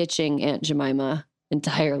be ditching Aunt Jemima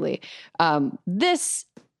entirely. This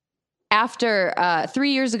after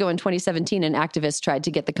 3 years ago in 2017, an activist tried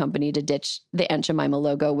to get the company to ditch the Aunt Jemima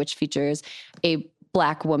logo, which features a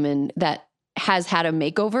Black woman that has had a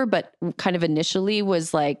makeover, but kind of initially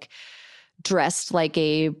was like dressed like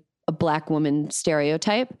a Black woman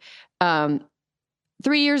stereotype.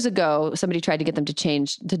 3 years ago, somebody tried to get them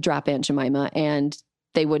to drop Aunt Jemima, and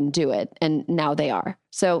they wouldn't do it. And now they are.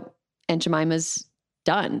 So Aunt Jemima's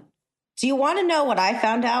done. Do you want to know what I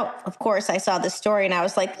found out? Of course, I saw this story and I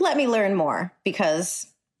was like, let me learn more because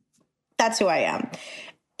that's who I am.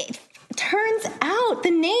 It turns out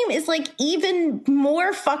the name is like even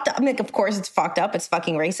more fucked up. I mean, of course, it's fucked up. It's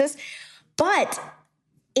fucking racist. But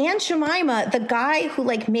Aunt Jemima, the guy who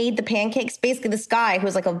like made the pancakes, basically this guy who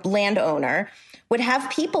was like a landowner, would have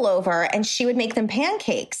people over and she would make them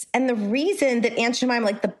pancakes. And the reason that Aunt Jemima,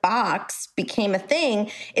 like the box, became a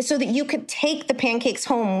thing is so that you could take the pancakes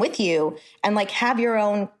home with you and like have your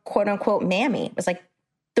own quote unquote mammy. It was like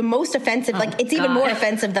the most offensive, it's even more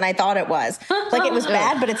offensive than I thought it was. Like it was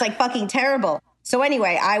bad, but it's like fucking terrible. So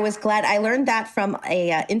anyway, I was glad I learned that from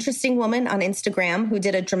a interesting woman on Instagram who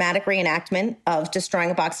did a dramatic reenactment of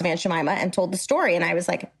destroying a box of Aunt Jemima and told the story. And I was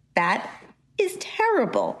like, that is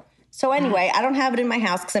terrible. So anyway, I don't have it in my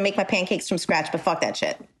house because I make my pancakes from scratch, but fuck that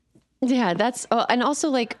shit. Yeah, and also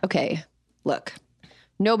like, okay, look,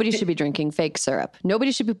 nobody should be drinking fake syrup.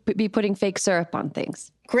 Nobody should be putting fake syrup on things.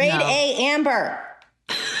 Grade A amber.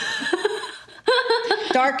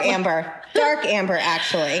 Dark amber. Dark amber,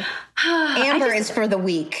 actually. Amber is for the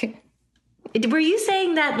weak. Were you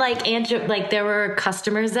saying that like there were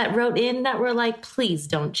customers that wrote in that were like, please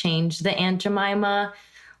don't change the Aunt Jemima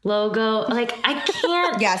logo? Like, I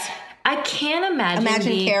can't. Yes. I can't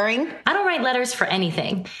imagine caring. I don't write letters for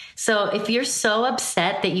anything. So if you're so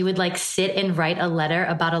upset that you would like sit and write a letter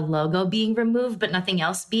about a logo being removed but nothing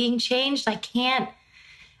else being changed, I can't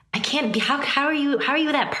be. How are you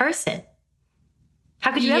that person?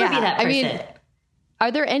 How could you ever be that person? I mean, are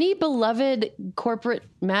there any beloved corporate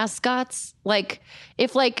mascots? Like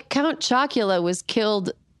if like Count Chocula was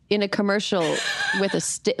killed in a commercial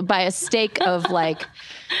with by a stake of like,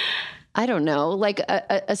 I don't know, like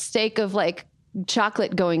a stake of like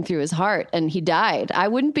chocolate going through his heart and he died, I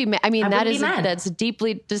wouldn't be I mean, that's a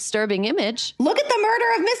deeply disturbing image. Look at the murder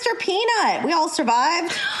of Mr. Peanut. We all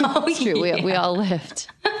survived. Oh, it's true. Yeah. We all lived.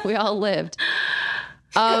 We all lived.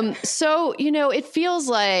 So, you know, it feels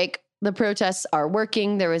like the protests are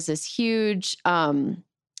working. There was this huge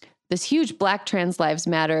Black Trans Lives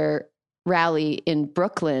Matter rally in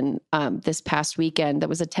Brooklyn this past weekend that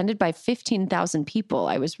was attended by 15,000 people,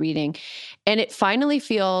 I was reading. And it finally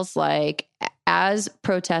feels like as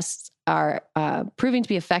protests are proving to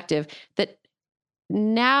be effective, that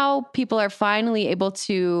now people are finally able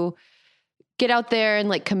to get out there and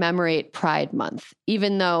like commemorate Pride Month,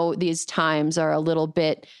 even though these times are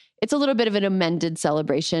it's a little bit of an amended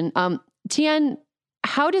celebration. Tien,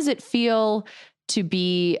 how does it feel to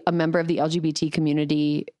be a member of the LGBT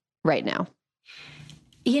community right now?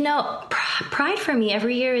 You know, Pride for me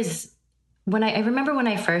every year is I remember when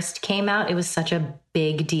I first came out, it was such a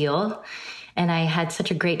big deal. And I had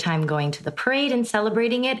such a great time going to the parade and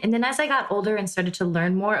celebrating it. And then as I got older and started to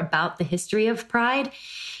learn more about the history of Pride,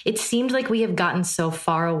 it seemed like we have gotten so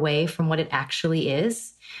far away from what it actually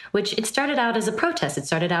is, which it started out as a protest. It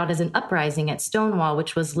started out as an uprising at Stonewall,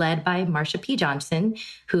 which was led by Marsha P. Johnson,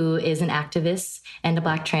 who is an activist and a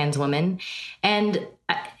Black trans woman. And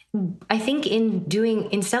I think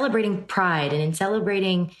in celebrating Pride and in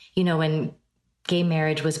celebrating, you know, when gay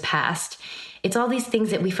marriage was passed, it's all these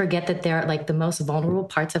things that we forget that they're like the most vulnerable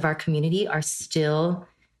parts of our community are still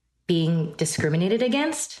being discriminated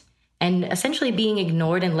against and essentially being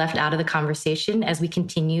ignored and left out of the conversation as we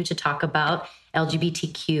continue to talk about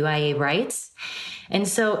LGBTQIA rights. And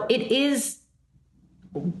so it is,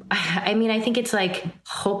 I mean, I think it's like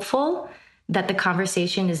hopeful that the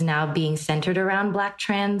conversation is now being centered around Black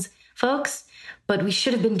trans folks, but we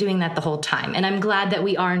should have been doing that the whole time. And I'm glad that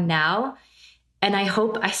we are now. And I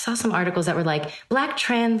saw some articles that were like, Black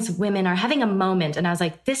trans women are having a moment. And I was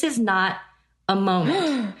like, this is not a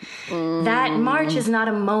moment. That march is not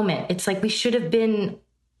a moment. It's like we should have been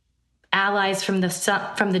allies from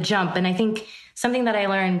the jump. And I think something that I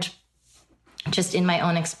learned just in my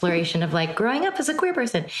own exploration of like growing up as a queer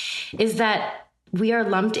person is that we are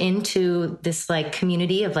lumped into this like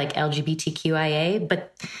community of like LGBTQIA,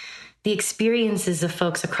 but the experiences of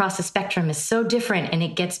folks across the spectrum is so different, and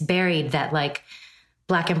it gets buried that like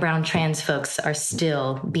Black and brown trans folks are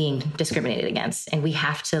still being discriminated against. And we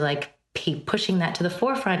have to like keep pushing that to the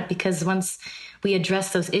forefront, because once we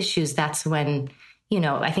address those issues, that's when, you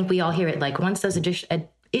know, I think we all hear it, like once those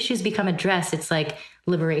issues become addressed, it's like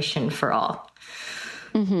liberation for all.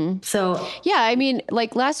 Mm-hmm. So, yeah, I mean,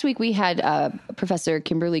 like last week we had Professor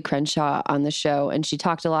Kimberly Crenshaw on the show, and she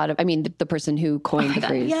talked a lot of, I mean, the person who coined the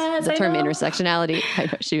phrase, the term intersectionality. I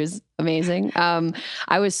know, she was amazing.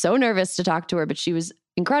 I was so nervous to talk to her, but she was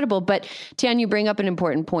incredible. But Tien, you bring up an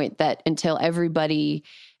important point that until the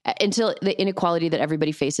inequality that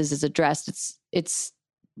everybody faces is addressed,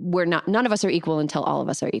 none of us are equal until all of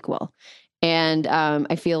us are equal. And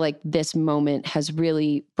I feel like this moment has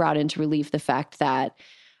really brought into relief the fact that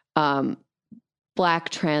Black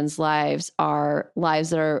trans lives are lives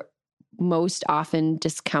that are most often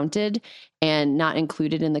discounted and not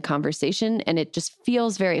included in the conversation. And it just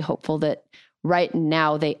feels very hopeful that right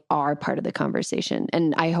now they are part of the conversation.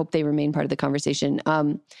 And I hope they remain part of the conversation.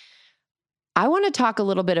 I want to talk a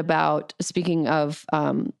little bit about, speaking of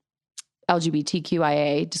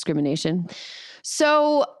LGBTQIA discrimination.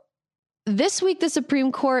 So this week, the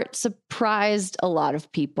Supreme Court surprised a lot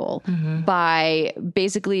of people by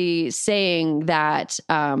basically saying that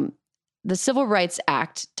the Civil Rights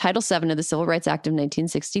Act, Title VII of the Civil Rights Act of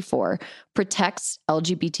 1964, protects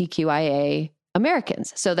LGBTQIA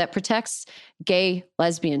Americans. So that protects gay,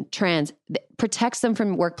 lesbian, trans, protects them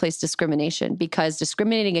from workplace discrimination, because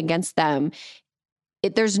discriminating against them,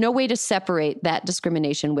 there's no way to separate that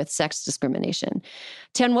discrimination with sex discrimination.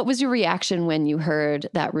 Tian, what was your reaction when you heard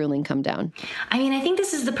that ruling come down? I mean, I think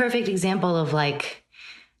this is the perfect example of like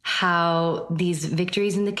how these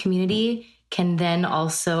victories in the community can then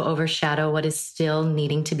also overshadow what is still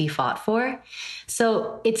needing to be fought for.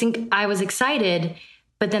 So I was excited,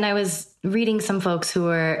 but then I was reading some folks who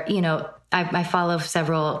were, I follow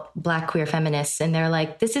several Black queer feminists, and they're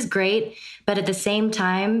like, this is great. But at the same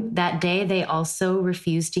time, that day, they also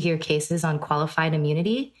refused to hear cases on qualified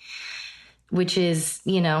immunity, which is,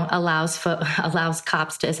 allows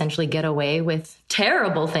cops to essentially get away with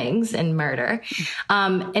terrible things and murder.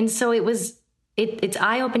 And so it's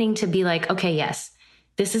eye-opening to be like, okay, yes,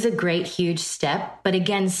 this is a great, huge step. But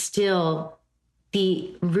again, still,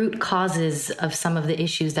 the root causes of some of the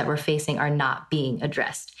issues that we're facing are not being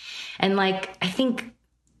addressed. And like, I think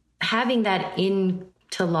having that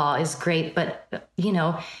into law is great, but,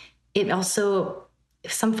 it also,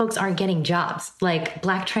 some folks aren't getting jobs. Like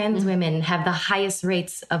Black trans women have the highest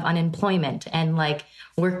rates of unemployment and like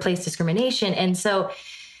workplace discrimination. And so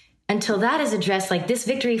until that is addressed, like this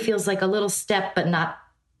victory feels like a little step, but not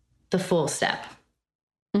the full step.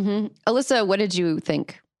 Alyssa, what did you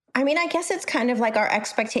think? I mean, I guess it's kind of like our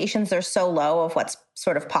expectations are so low of what's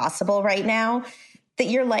sort of possible right now that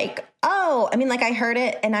you're like, oh, I mean, like I heard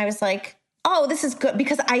it and I was like, oh, this is good,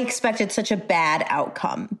 because I expected such a bad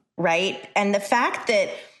outcome, right? And the fact that,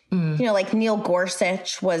 like Neil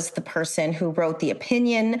Gorsuch was the person who wrote the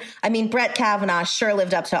opinion. I mean, Brett Kavanaugh sure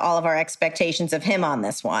lived up to all of our expectations of him on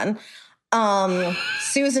this one.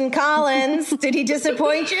 Susan Collins, did he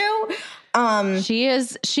disappoint you? She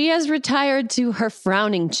has retired to her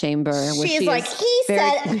frowning chamber. She's like,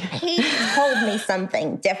 he told me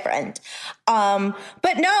something different.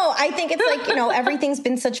 But no, I think it's like, everything's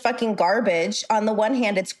been such fucking garbage. On the one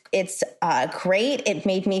hand, it's great. It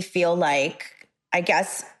made me feel like, I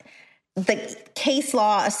guess, the case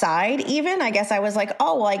law aside, even, I guess I was like,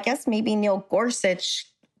 oh, well, I guess maybe Neil Gorsuch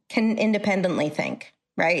can independently think.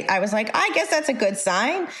 Right. I was like, I guess that's a good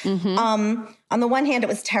sign. On the one hand, it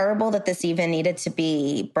was terrible that this even needed to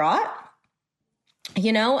be brought,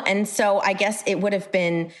 and so I guess it would have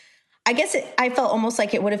been, I felt almost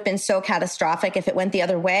like it would have been so catastrophic if it went the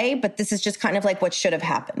other way. But this is just kind of like what should have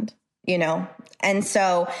happened, and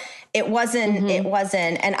so it wasn't,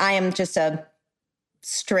 and I am just a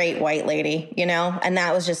straight white lady, and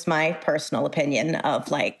that was just my personal opinion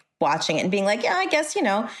of like watching it and being like, yeah, I guess,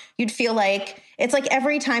 you'd feel like it's like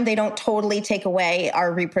every time they don't totally take away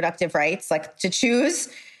our reproductive rights, like to choose,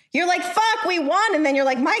 you're like, fuck, we won. And then you're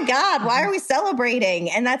like, my God, why are we celebrating?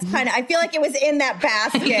 And that's kind of, I feel like it was in that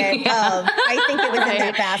basket in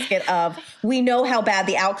that basket of, we know how bad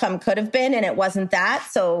the outcome could have been and it wasn't that.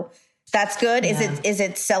 So that's good. Yeah. Is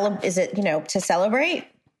it to celebrate?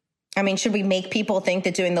 I mean, should we make people think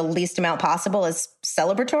that doing the least amount possible is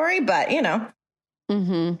celebratory? But,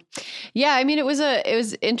 Yeah, I mean, it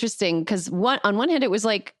was interesting because on one hand, it was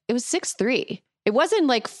 6-3. It wasn't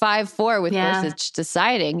like 5-4 with Gorsuch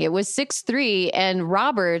deciding. It was 6-3, and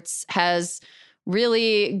Roberts has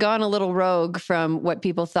really gone a little rogue from what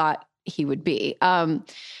people thought he would be.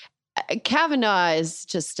 Kavanaugh is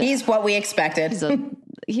just he's what we expected.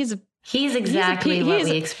 He's exactly what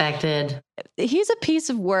we expected. He's a piece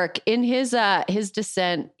of work. In his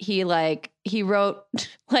dissent, he wrote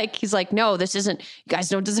he's like, no, this isn't, you guys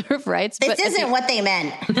don't deserve rights. This isn't what they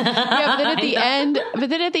meant. Yeah, but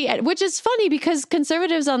then at the end, which is funny because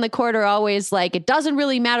conservatives on the court are always like, it doesn't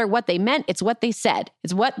really matter what they meant. It's what they said.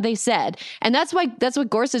 It's what they said. And that's what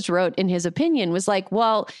Gorsuch wrote in his opinion was like,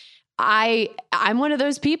 well, I'm one of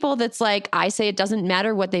those people that's like, I say it doesn't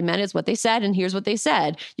matter what they meant, it's what they said, and here's what they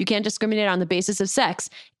said. You can't discriminate on the basis of sex.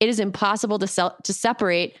 It is impossible to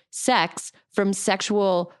separate sex from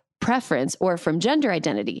sexual preference or from gender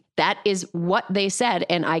identity. That is what they said,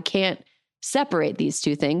 and I can't separate these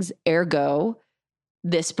two things. Ergo,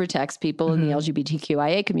 this protects people in the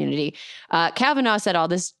LGBTQIA community. Kavanaugh said all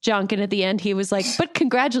this junk, and at the end he was like, but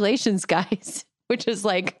congratulations, guys, which is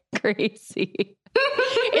like crazy.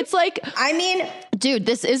 It's like, I mean, dude,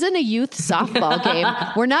 this isn't a youth softball game.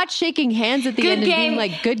 We're not shaking hands at the end and being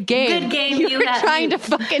like, good game. Good game. You were trying to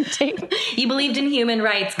fucking take. You believed in human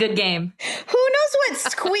rights. Good game. who knows what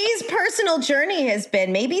Squee's personal journey has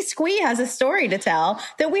been? Maybe Squee has a story to tell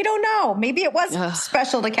that we don't know. Maybe it was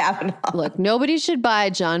special to Kavanaugh. Look, nobody should buy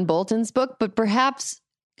John Bolton's book, but perhaps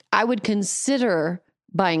I would consider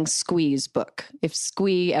buying Squee's book if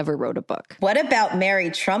Squee ever wrote a book. What about Mary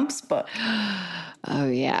Trump's book? Oh,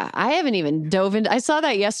 yeah. I haven't even dove into. I saw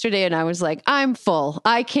that yesterday and I was like, I'm full.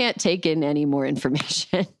 I can't take in any more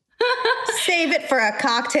information. Save it for a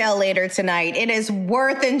cocktail later tonight. It is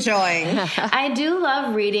worth enjoying. I do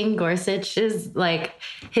love reading Gorsuch's, like,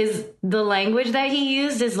 the language that he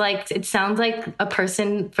used is like, it sounds like a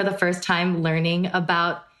person for the first time learning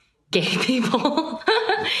about gay people.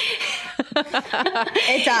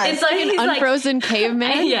 It does. It's like An unfrozen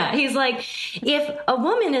caveman. Yeah, he's like, if a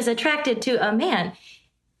woman is attracted to a man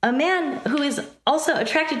who is also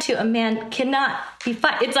attracted to a man cannot be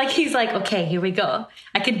fine. It's like, he's like, okay, here we go.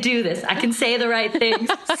 I can do this. I can say the right things.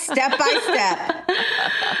 Step by step.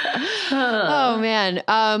 Oh, man.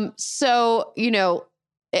 So,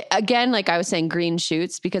 again, like I was saying, green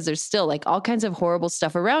shoots, because there's still like all kinds of horrible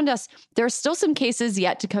stuff around us. There are still some cases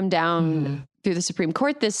yet to come down through the Supreme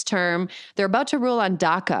Court this term. They're about to rule on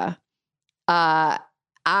DACA.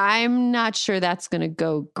 I'm not sure that's going to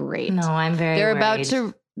go great. No, I'm very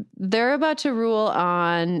worried. They're about to rule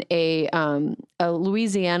on a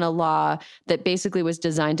Louisiana law that basically was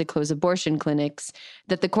designed to close abortion clinics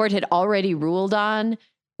that the court had already ruled on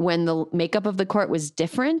when the makeup of the court was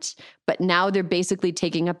different, but now they're basically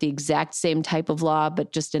taking up the exact same type of law,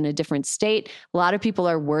 but just in a different state. A lot of people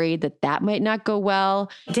are worried that that might not go well.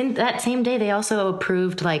 Didn't that same day they also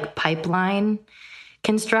approved like pipeline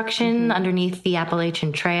construction underneath the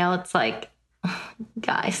Appalachian Trail? It's like,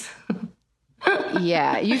 guys.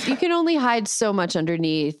 Yeah, you can only hide so much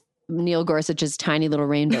underneath Neil Gorsuch's tiny little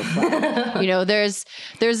rainbow flag. There's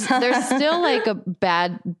still like a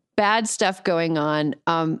bad stuff going on.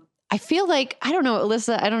 I feel like, I don't know,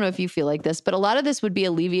 Alyssa, I don't know if you feel like this, but a lot of this would be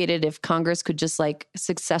alleviated if Congress could just like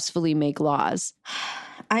successfully make laws.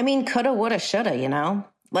 I mean, coulda, woulda, shoulda,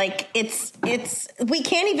 Like it's we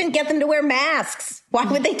can't even get them to wear masks. Why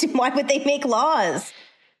would they make laws?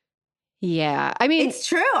 Yeah. I mean, it's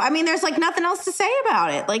true. I mean, there's like nothing else to say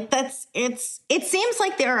about it. Like it seems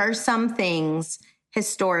like there are some things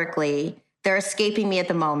historically, they're escaping me at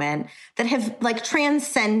the moment, that have like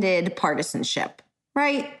transcended partisanship,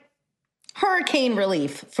 right? Hurricane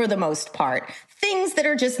relief for the most part, things that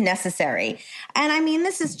are just necessary. And I mean,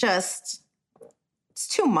 this is just, it's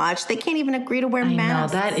too much. They can't even agree to wear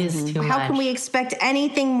masks. No, that is too much. How can we expect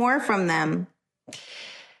anything more from them?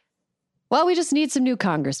 Well, we just need some new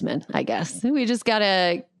congressmen, I guess. We just got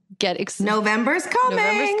to get November's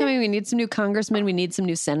coming. We need some new congressmen. We need some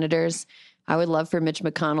new senators. I would love for Mitch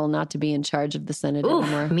McConnell not to be in charge of the Senate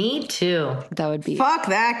anymore. Me too. That would be... Fuck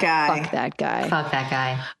that guy. Fuck that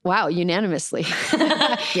guy. Wow, unanimously.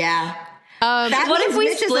 Yeah. What if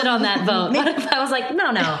we split on that vote? What if I was like,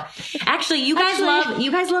 no. Actually, you guys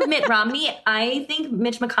love Mitt Romney. I think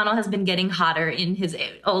Mitch McConnell has been getting hotter in his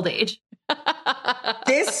old age.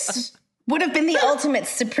 This would have been the ultimate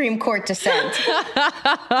Supreme Court dissent.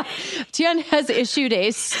 Tian has issued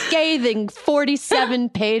a scathing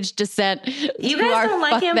 47-page dissent. You guys don't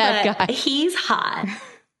like him, but guy. He's hot.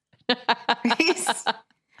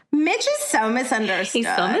 Mitch is so misunderstood.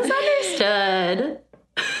 He's so misunderstood.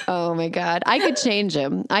 Oh my God. I could change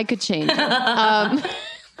him.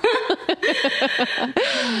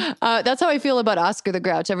 That's how I feel about Oscar the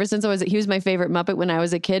Grouch. Ever since he was my favorite Muppet when I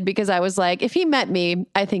was a kid, because I was like, if he met me,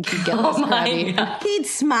 I think he'd get less crabby. He'd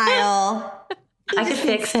smile. I could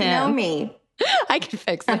fix him. Know me. I could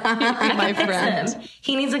fix him. He'd be my friend.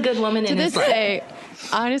 He needs a good woman in his life. To this day,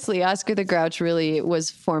 honestly, Oscar the Grouch really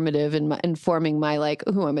was formative in forming my, like,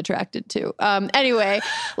 who I'm attracted to. Anyway,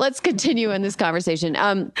 let's continue in this conversation.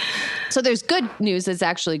 So there's good news that's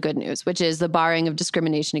actually good news, which is the barring of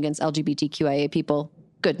discrimination against LGBTQIA people.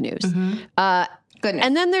 Good news. Good news.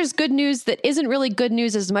 And then there's good news that isn't really good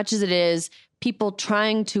news as much as it is people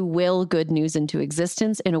trying to will good news into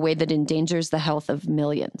existence in a way that endangers the health of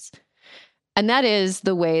millions. And that is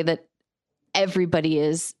the way that everybody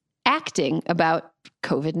is acting about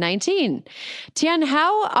COVID-19. Tian,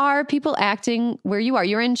 how are people acting where you are?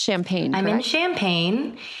 You're in Champaign, correct? I'm in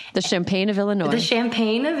Champaign. The Champaign of Illinois. The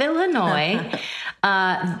Champaign of Illinois.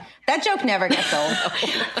 That joke never gets old.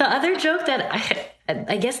 The other joke that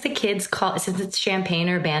I guess the kids call, since it's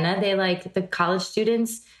Champaign-Urbana, the college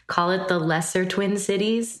students call it the lesser Twin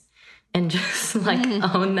Cities and just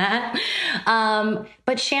own that.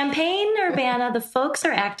 But Champaign-Urbana, the folks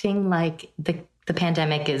are acting like the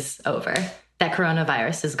pandemic is over, that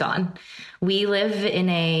coronavirus is gone. We live in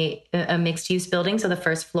a mixed use building. So the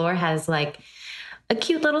first floor has a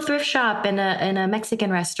cute little thrift shop and a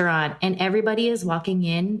Mexican restaurant, and everybody is walking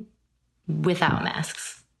in without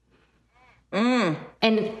masks. And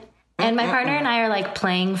my partner and I are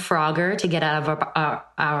playing Frogger to get out of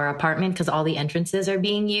our apartment because all the entrances are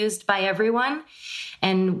being used by everyone.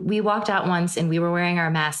 And we walked out once and we were wearing our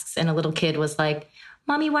masks, and a little kid was like,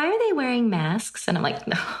 "Mommy, why are they wearing masks?" And I'm like,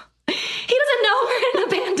 "No, he doesn't know we're in a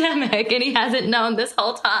pandemic, and he hasn't known this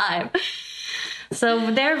whole time."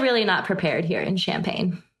 So they're really not prepared here in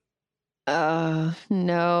Champaign. No.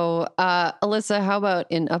 Alyssa, how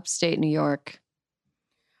about in upstate New York?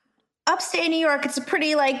 Upstate New York, it's a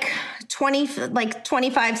pretty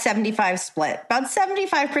 25-75 split. About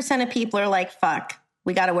 75% of people are like, fuck,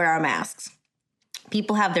 we got to wear our masks.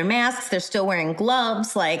 People have their masks. They're still wearing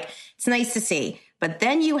gloves. It's nice to see. But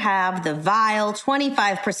then you have the vile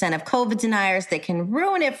 25% of COVID deniers that can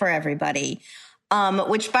ruin it for everybody.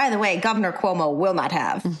 Which, by the way, Governor Cuomo will not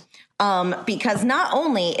have. Because not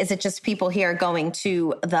only is it just people here going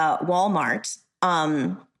to the Walmart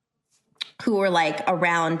who are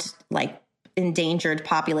around endangered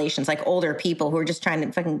populations, older people who are just trying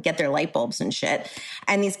to fucking get their light bulbs and shit.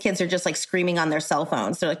 And these kids are just like screaming on their cell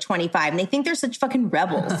phones. They're 25 and they think they're such fucking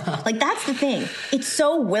rebels. That's the thing. It's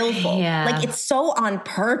so willful. Yeah. It's so on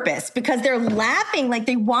purpose because they're laughing.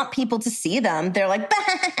 They want people to see them. They're like,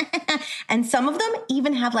 bah! And some of them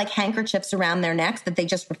even have handkerchiefs around their necks that they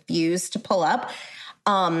just refuse to pull up.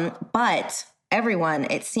 But everyone,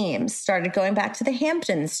 it seems, started going back to the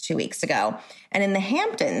Hamptons 2 weeks ago. And in the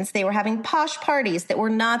Hamptons, they were having posh parties that were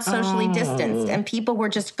not socially distanced. And people were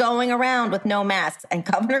just going around with no masks. And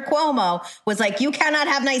Governor Cuomo was like, you cannot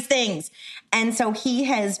have nice things. And so he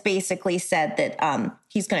has basically said that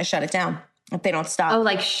he's going to shut it down if they don't stop.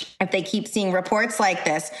 If they keep seeing reports like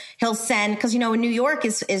this, he'll send, because, in New York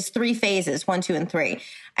is 3 phases, 1, 2, and 3.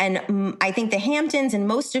 And I think the Hamptons and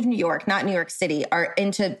most of New York, not New York City, are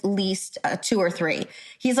into at least 2 or 3.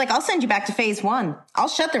 He's like, I'll send you back to phase 1. I'll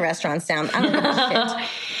shut the restaurants down. I don't give a shit.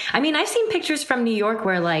 I mean, I've seen pictures from New York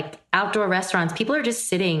where outdoor restaurants, people are just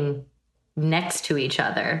sitting next to each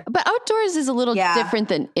other. But outdoors is a little different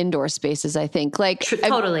than indoor spaces, I think.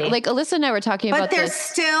 Totally. Alyssa and I were talking about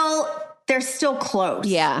this. They're still close.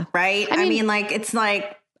 Yeah. Right? I mean, it's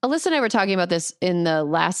Alyssa and I were talking about this in the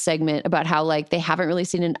last segment about how they haven't really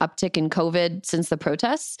seen an uptick in COVID since the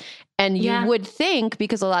protests. And you would think,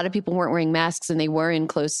 because a lot of people weren't wearing masks and they were in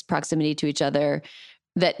close proximity to each other,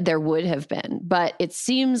 that there would have been. But it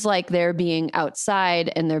seems like they're being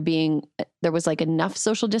outside and there was enough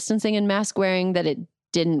social distancing and mask wearing that it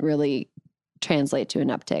didn't really translate to an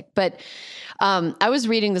uptick. But I was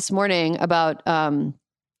reading this morning about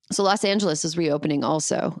so Los Angeles is reopening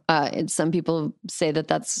also. And some people say that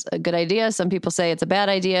that's a good idea. Some people say it's a bad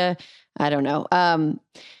idea. I don't know.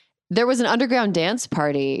 There was an underground dance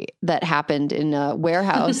party that happened in a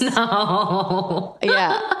warehouse. No.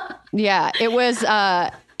 Yeah. It was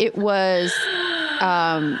a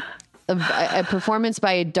performance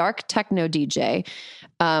by a dark techno DJ.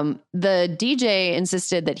 The DJ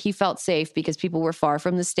insisted that he felt safe because people were far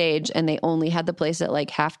from the stage and they only had the place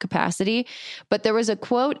at half capacity. But there was a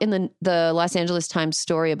quote in the Los Angeles Times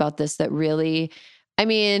story about this that really,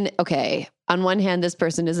 okay, on one hand, this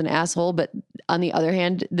person is an asshole, but on the other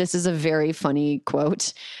hand, this is a very funny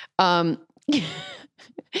quote. I'm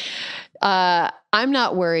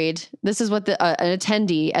not worried. This is what an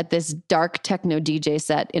attendee at this dark techno DJ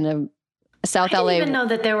set in a South LA. I didn't even know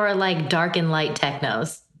that there were dark and light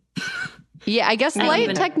technos. Yeah, I guess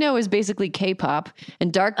light techno is basically K-pop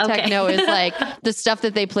and dark techno is the stuff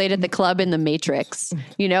that they played at the club in The Matrix,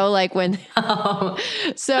 when. Oh.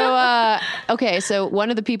 So, okay. So one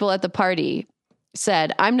of the people at the party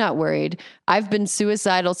said, "I'm not worried. I've been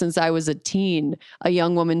suicidal since I was a teen," a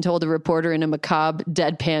young woman told a reporter in a macabre,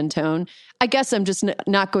 deadpan tone. "I guess I'm just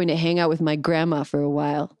not going to hang out with my grandma for a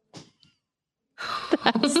while."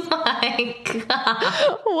 Oh my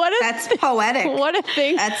God. That's poetic. What a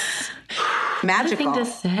thing. That's magical. What a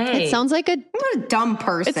thing to say. It sounds like what a dumb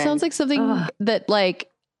person. It sounds like something that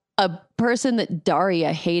a person that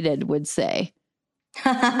Daria hated would say.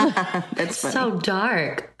 That's funny. So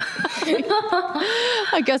dark.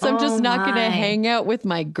 I guess I'm just not going to hang out with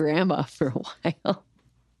my grandma for a while.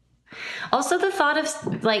 Also, the thought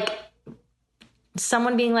of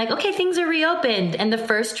someone being like, okay, things are reopened. And the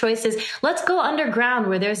first choice is, let's go underground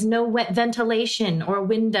where there's no wet ventilation or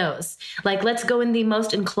windows. Like, let's go in the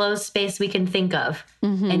most enclosed space we can think of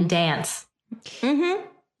and dance. Mm-hmm.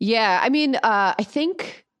 Yeah. I mean, I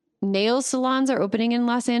think nail salons are opening in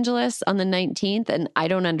Los Angeles on the 19th, and I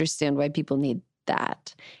don't understand why people need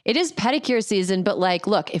that. It is pedicure season, but like,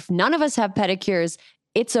 look, if none of us have pedicures,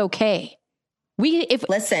 it's okay.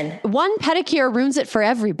 Listen, one pedicure ruins it for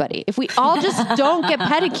everybody. If we all just don't get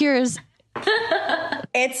pedicures,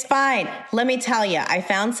 it's fine. Let me tell you, I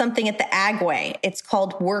found something at the Agway. It's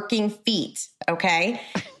called Working Feet. Okay.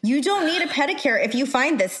 You don't need a pedicure if you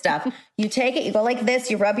find this stuff. You take it, you go like this,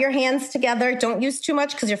 you rub your hands together. Don't use too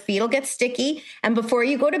much because your feet will get sticky. And before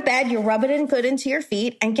you go to bed, you rub it in good into your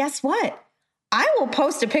feet. And guess what? I will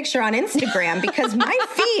post a picture on Instagram because my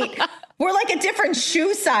feet were like a different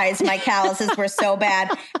shoe size. My calluses were so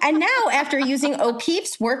bad. And now after using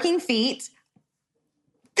O'Keeffe's Working Feet,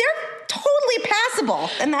 they're totally passable.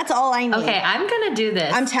 And that's all I need. Okay, I'm going to do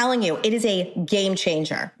this. I'm telling you, it is a game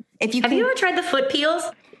changer. Have you ever tried the foot peels?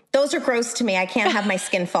 Those are gross to me. I can't have my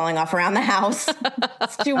skin falling off around the house.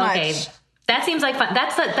 It's too much. Okay, that seems like fun.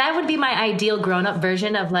 That would be my ideal grown-up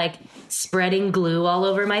version of like spreading glue all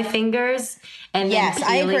over my fingers and then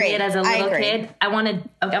peeling it as a little kid. I'm going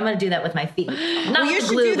to do that with my feet. Not with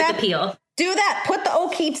the glue, but the peel. Do that. Put the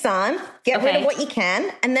O'Keeffe's on. Get rid of what you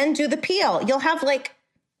can, and then do the peel. You'll have like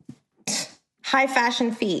high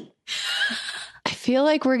fashion feet. I feel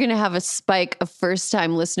like we're going to have a spike of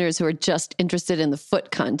first-time listeners who are just interested in the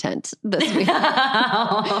foot content this week.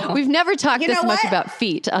 We've never talked this much about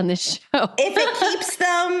feet on this show. If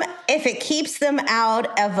it keeps them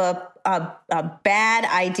out of a bad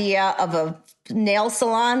idea of a nail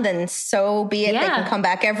salon, then so be it. They can come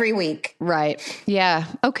back every week. Right. Yeah.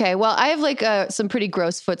 Okay. Well, I have like some pretty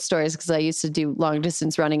gross foot stories because I used to do long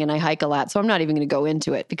distance running and I hike a lot. So I'm not even going to go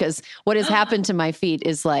into it because what has happened to my feet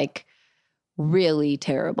is like really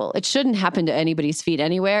terrible. It shouldn't happen to anybody's feet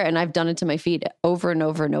anywhere. And I've done it to my feet over and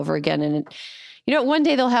over and over again. And one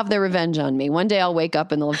day they'll have their revenge on me. One day I'll wake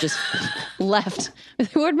up and they'll have just left.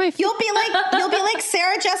 Where'd my feet? You'll be like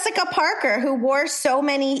Sarah Jessica Parker, who wore so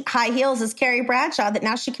many high heels as Carrie Bradshaw that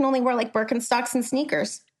now she can only wear like Birkenstocks and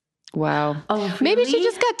sneakers. Wow. Oh, really? Maybe she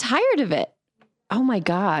just got tired of it. Oh my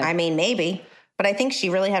God. I mean, maybe, but I think she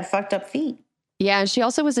really had fucked up feet. Yeah. And she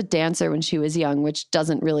also was a dancer when she was young, which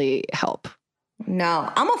doesn't really help.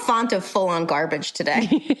 No, I'm a font of full on garbage today.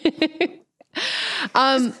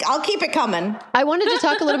 I'll keep it coming. I wanted to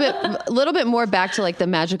talk a little bit more back to like the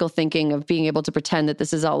magical thinking of being able to pretend that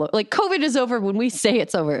this is all like COVID is over when we say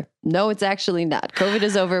it's over. No, it's actually not. COVID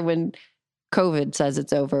is over when COVID says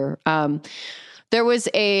it's over. There was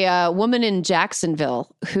a woman in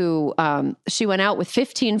Jacksonville who she went out with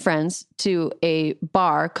 15 friends to a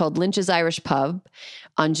bar called Lynch's Irish Pub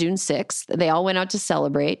on June 6th. They all went out to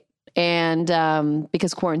celebrate. And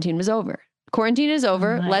because quarantine was over. Quarantine is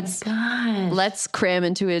over. Let's cram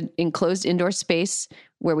into an enclosed indoor space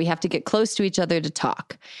where we have to get close to each other to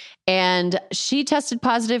talk. And she tested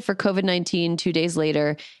positive for COVID-19 2 days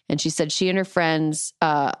later. And she said she and her friends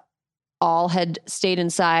all had stayed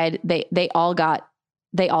inside. They all got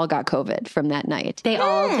COVID from that night. They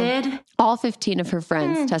all did? All 15 of her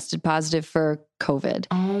friends tested positive for COVID.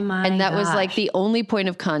 Oh my And that was gosh. like the only point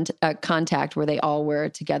of contact where they all were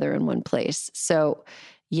together in one place. So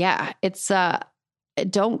yeah, it's,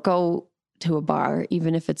 don't go to a bar,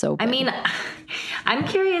 even if it's open. I mean, I'm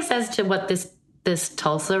curious as to what this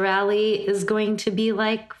Tulsa rally is going to be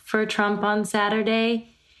like for Trump on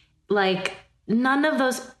Saturday. Like, none of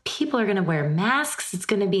those people are going to wear masks. It's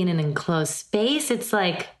going to be in an enclosed space. It's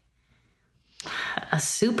like a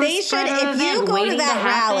super spreader event if you go to that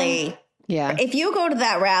rally. Yeah. If you go to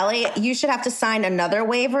that rally, you should have to sign another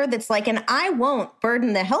waiver that's like an I won't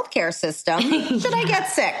burden the healthcare system should I get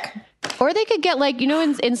sick. Or they could get like,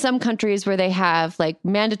 in some countries where they have like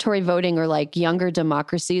mandatory voting or like younger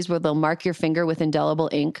democracies where they'll mark your finger with indelible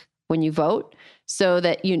ink when you vote so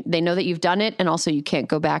that they know that you've done it and also you can't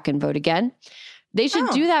go back and vote again. They should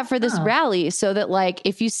do that for this rally so that like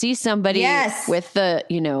if you see somebody with the,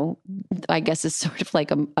 I guess it's sort of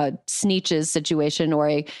like a Sneetches situation or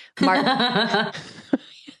a mark.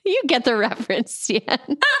 You get the reference, yeah.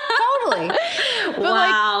 Totally.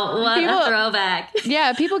 Wow, what a throwback.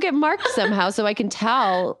 Yeah, people get marked somehow so I can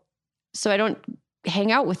tell so I don't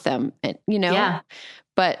hang out with them, Yeah.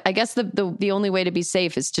 But I guess the only way to be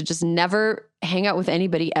safe is to just never hang out with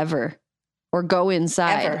anybody ever or go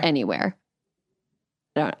inside anywhere.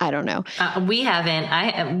 I don't know. We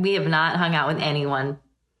haven't. We have not hung out with anyone.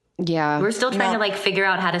 Yeah. We're still trying to like figure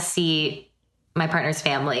out how to see my partner's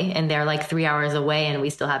family, and they're like 3 hours away, and we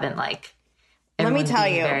still haven't like everyone Let me tell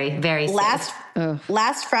being you, very, very safe.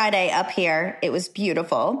 Last Friday up here, it was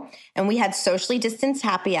beautiful. And we had socially distanced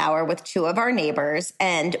happy hour with two of our neighbors.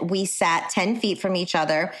 And we sat 10 feet from each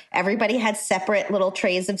other. Everybody had separate little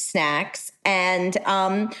trays of snacks. And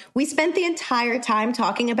we spent the entire time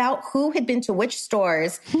talking about who had been to which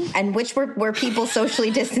stores and which were people socially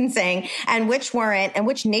distancing and which weren't, and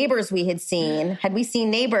which neighbors we had seen. Had we seen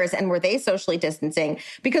neighbors and were they socially distancing?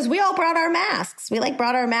 Because we all brought our masks. We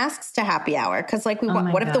brought our masks to happy hour. Because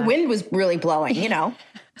what if the wind was really blowing, you know?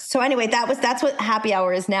 So anyway, that's what happy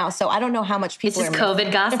hour is now. So I don't know how much people are. This is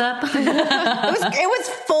COVID gossip. it was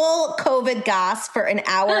full COVID gossip for an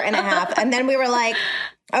hour and a half. And then we were like,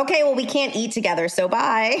 okay, well, we can't eat together, so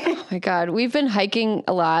bye. Oh my God. We've been hiking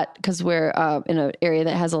a lot because we're in an area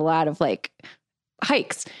that has a lot of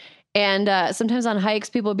hikes. And sometimes on hikes,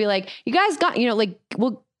 people will be like, you guys got,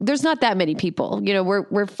 there's not that many people,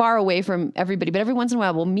 we're far away from everybody, but every once in a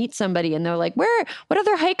while we'll meet somebody and they're like, what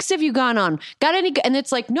other hikes have you gone on? Got any? And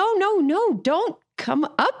it's like, no, don't come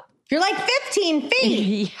up. You're like 15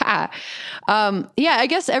 feet. Yeah. I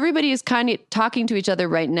guess everybody is kind of talking to each other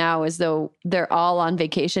right now as though they're all on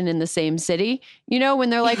vacation in the same city. When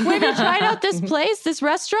they're like, have you tried out this place, this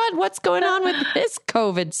restaurant? What's going on with this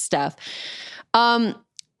COVID stuff?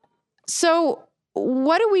 So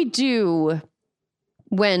what do we do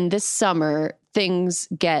when this summer things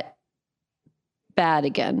get bad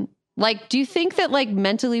again? Do you think that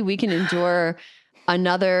mentally we can endure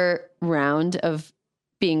another round of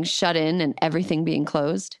being shut in and everything being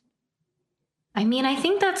closed? I mean, I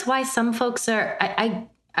think that's why some folks are,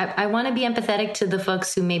 I want to be empathetic to the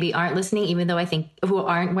folks who maybe aren't listening, even though I think who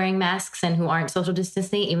aren't wearing masks and who aren't social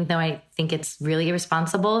distancing, even though I think it's really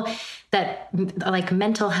irresponsible that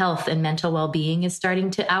mental health and mental well-being is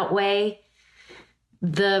starting to outweigh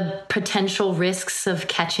the potential risks of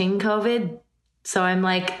catching COVID. So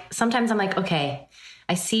sometimes I'm like, okay,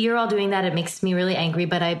 I see you're all doing that. It makes me really angry,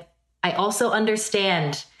 but I also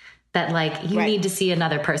understand that you need to see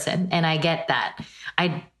another person. And I get that.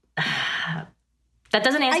 That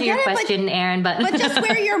doesn't answer your question, Erin, but just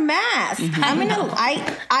wear your mask.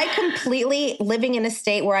 I completely living in a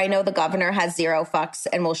state where I know the governor has zero fucks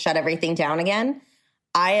and will shut everything down again.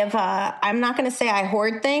 I'm not going to say I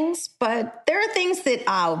hoard things, but there are things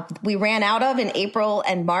that we ran out of in April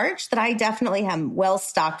and March that I definitely am well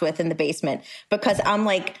stocked with in the basement because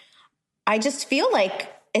I just feel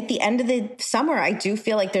like at the end of the summer, I do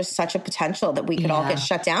feel like there's such a potential that we could all get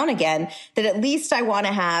shut down again, that at least I want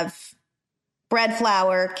to have bread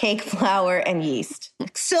flour, cake flour, and yeast.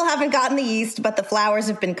 Still haven't gotten the yeast, but the flours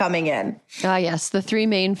have been coming in. Ah, yes. The three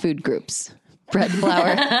main food groups. Bread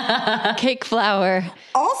flour, cake flour.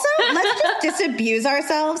 Also, let's just disabuse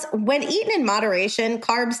ourselves. When eaten in moderation,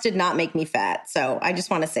 carbs did not make me fat. So I just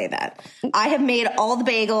want to say that. I have made all the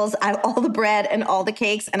bagels, I have all the bread and all the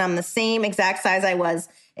cakes, and I'm the same exact size I was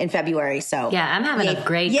in February. So yeah, I'm having a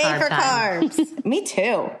great yay carb for time. Carbs. Me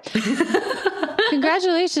too.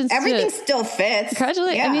 Congratulations. Everything still fits.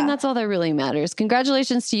 I mean, that's all that really matters.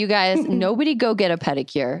 Congratulations to you guys. Nobody go get a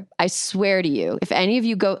pedicure. I swear to you. If any of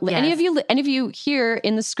you go, any of you here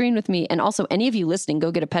in the screen with me, and also any of you listening,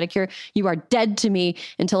 go get a pedicure. You are dead to me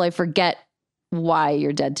until I forget why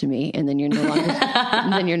you're dead to me, and then you're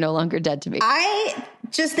no longer dead to me. I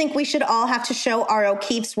just think we should all have to show our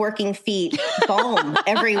O'Keefe's working feet balm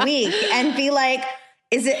every week and be like,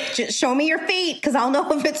 just show me your feet because I'll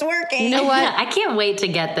know if it's working. You know what? I can't wait to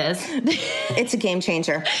get this. It's a game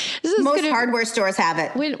changer. Most hardware stores have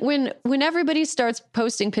it. When everybody starts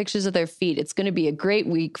posting pictures of their feet, it's going to be a great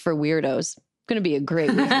week for weirdos. It's going to be a great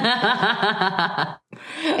week.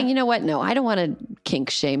 And you know what? No, I don't want to kink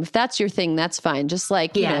shame. If that's your thing, that's fine. Just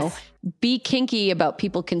be kinky about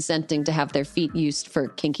people consenting to have their feet used for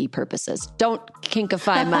kinky purposes. Don't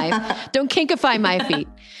kinkify my feet.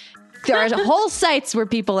 There are whole sites where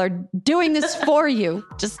people are doing this for you.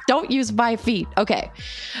 Just don't use my feet. Okay,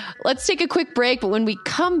 let's take a quick break. But when we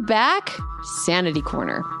come back, Sanity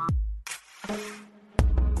Corner.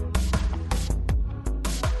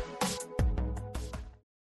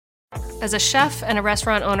 As a chef and a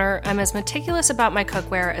restaurant owner, I'm as meticulous about my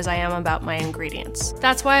cookware as I am about my ingredients.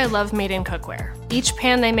 That's why I love Made in Cookware. Each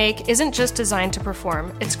pan they make isn't just designed to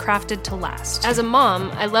perform, it's crafted to last. As a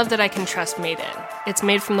mom, I love that I can trust Made In. It's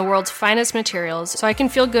made from the world's finest materials, so I can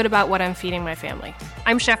feel good about what I'm feeding my family.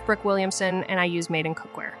 I'm Chef Brooke Williamson, and I use Made in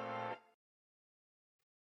Cookware.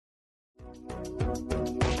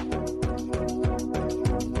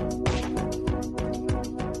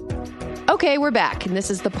 Okay, we're back, and this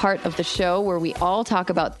is the part of the show where we all talk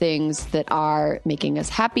about things that are making us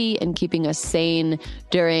happy and keeping us sane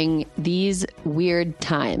during these weird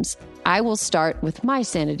times. I will start with my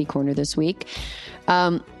sanity corner this week.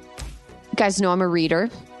 Guys know I'm a reader.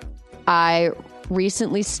 I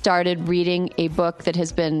recently started reading a book that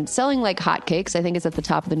has been selling like hotcakes. I think it's at the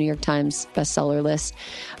top of the New York Times bestseller list.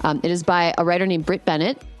 It is by a writer named Brit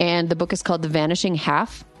Bennett, and the book is called The Vanishing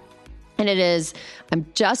Half. And I'm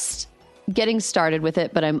just getting started with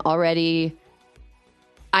it, but I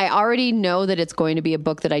already know that it's going to be a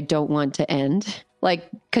book that I don't want to end.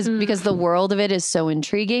 Because the world of it is so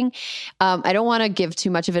intriguing. I don't want to give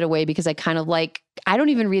too much of it away because I don't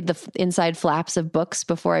even read the inside flaps of books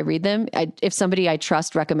before I read them. If somebody I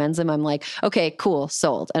trust recommends them, I'm like, okay, cool,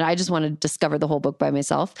 sold. And I just want to discover the whole book by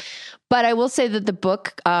myself. But I will say that the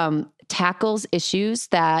book tackles issues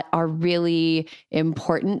that are really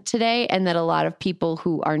important today and that a lot of people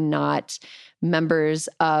who are not members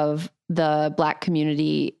of the Black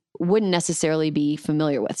community wouldn't necessarily be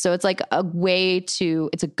familiar with. So it's like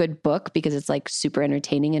it's a good book because it's like super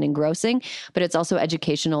entertaining and engrossing, but it's also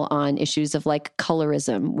educational on issues of like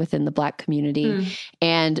colorism within the Black community.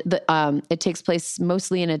 And it takes place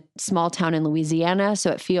mostly in a small town in Louisiana.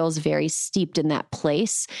 So it feels very steeped in that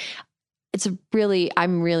place.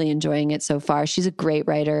 I'm really enjoying it so far. She's a great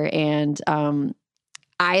writer. And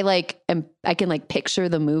I can like picture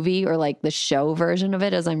the movie or like the show version of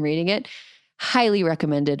it as I'm reading it. Highly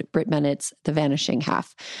recommended. Brit Bennett's The Vanishing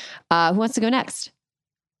Half. Who wants to go next?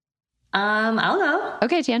 I'll go.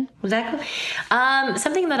 Okay, Tian. Was that cool?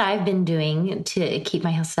 Something that I've been doing to keep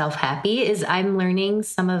myself happy is I'm learning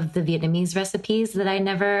some of the Vietnamese recipes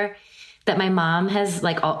that my mom has,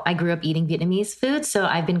 I grew up eating Vietnamese food. So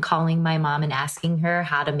I've been calling my mom and asking her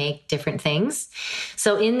how to make different things.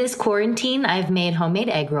 So in this quarantine, I've made homemade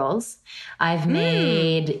egg rolls. I've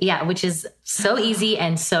made, which is so easy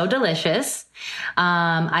and so delicious.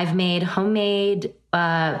 I've made homemade,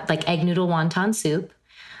 egg noodle wonton soup.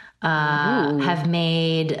 Have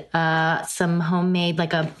made some homemade,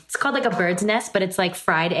 it's called like a bird's nest, but it's like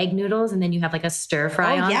fried egg noodles. And then you have like a stir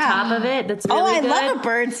fry on top of it. That's really good. I love a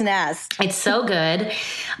bird's nest. It's so good.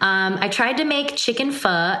 I tried to make chicken pho,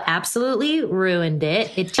 absolutely ruined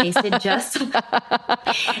it. It tasted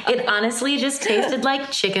it honestly just tasted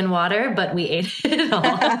like chicken water, but we ate it all.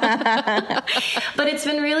 But it's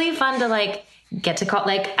been really fun to get to call,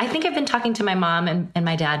 I think I've been talking to my mom and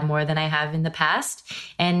my dad more than I have in the past,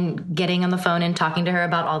 and getting on the phone and talking to her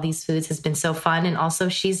about all these foods has been so fun. And also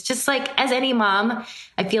she's just as any mom,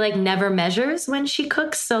 I feel never measures when she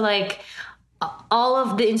cooks. So all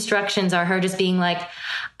of the instructions are her just being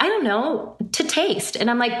I don't know, to taste. And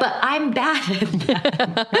I'm but I'm bad at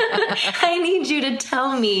that. I need you to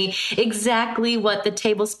tell me exactly what the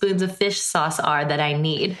tablespoons of fish sauce are that I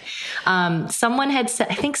need. Someone had said,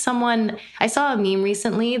 I saw a meme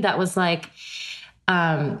recently that was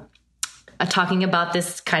talking about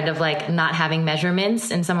this kind of not having measurements.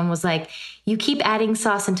 And someone was you keep adding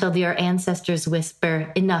sauce until your ancestors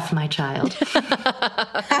whisper, "Enough, my child."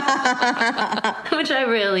 Which I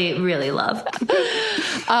really, really love.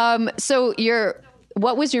 So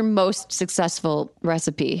what was your most successful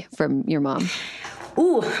recipe from your mom?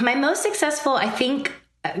 Ooh, my most successful, I think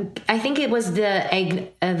it was the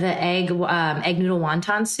egg noodle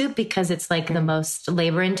wonton soup, because it's the most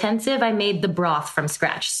labor intensive. I made the broth from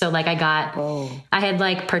scratch. So I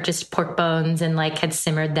had purchased pork bones and had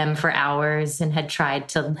simmered them for hours and had tried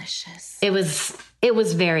to. Delicious. It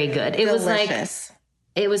was very good. It Delicious.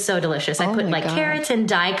 It was so delicious. I put carrots and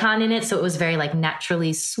daikon in it. So it was very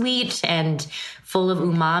naturally sweet and full of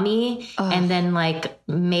umami. And then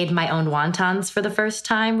made my own wontons for the first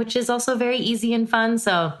time, which is also very easy and fun.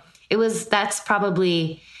 So that's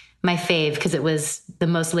probably my fave, because it was the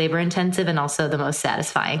most labor intensive and also the most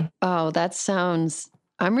satisfying. Oh,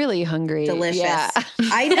 I'm really hungry. Delicious. Yeah.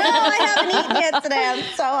 I know. I haven't eaten yet today. I'm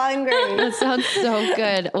so hungry. That sounds so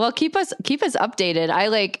good. Well, keep us updated. I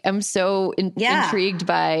am so intrigued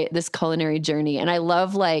by this culinary journey, and I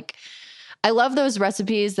love those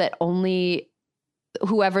recipes that only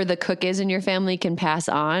whoever the cook is in your family can pass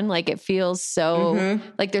on. It feels so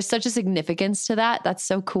there's such a significance to that. That's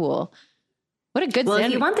so cool. What a good Well,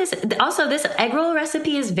 if you want this, also this egg roll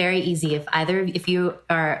recipe is very easy. If you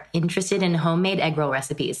are interested in homemade egg roll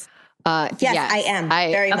recipes. Yes, I am.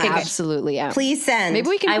 Very much. Absolutely am. Please send. Maybe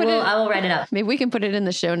we can. I will write it up. Maybe we can put it in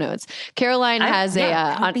the show notes. Caroline has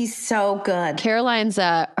that would be so good. Caroline's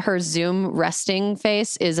her Zoom resting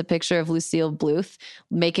face is a picture of Lucille Bluth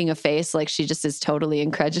making a face like she just is totally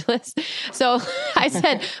incredulous. So I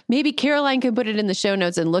said maybe Caroline can put it in the show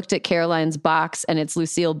notes, and looked at Caroline's box, and it's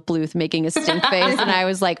Lucille Bluth making a stink face, and I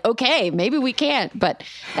was like, okay, maybe we can't. But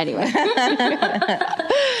anyway,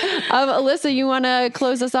 Alyssa, you want to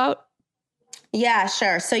close us out? Yeah,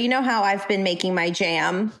 sure. So you know how I've been making my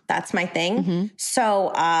jam? That's my thing.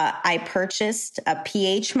 So I purchased a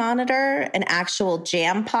pH monitor, an actual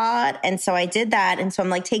jam pod. And so I did that. And so I'm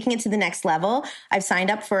like taking it to the next level. I've signed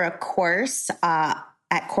up for a course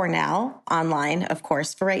at Cornell online, of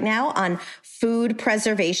course, for right now on food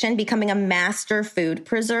preservation, becoming a master food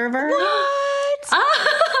preserver. What?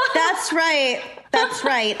 That's right. That's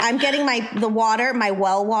right. I'm getting my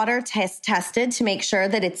well water tested to make sure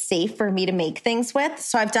that it's safe for me to make things with.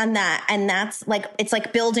 So I've done that. And that's like, it's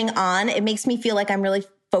like building on. It makes me feel like I'm really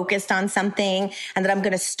focused on something and that I'm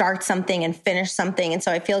going to start something and finish something. And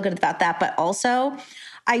so I feel good about that. But also,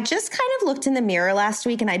 I just kind of looked in the mirror last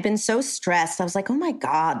week and I'd been so stressed. I was like, oh my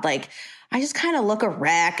God, like, I just kind of look a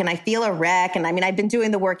wreck and I feel a wreck. And I mean, I've been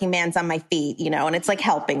doing the working man's on my feet, and it's like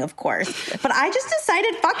helping, of course. But I just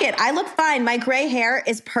decided, fuck it. I look fine. My gray hair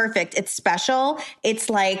is perfect. It's special. It's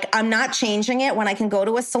like, I'm not changing it. When I can go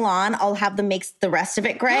to a salon, I'll have them make the rest of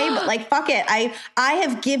it gray. But like, fuck it. I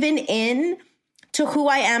have given in to who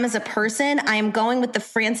I am as a person. I am going with the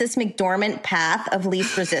Frances McDormand path of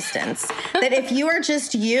least resistance. That if you are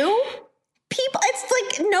just you, people,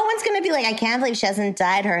 it's like, no one's going to be like, I can't believe she hasn't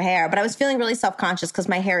dyed her hair. But I was feeling really self-conscious because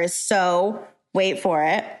my hair is so, wait for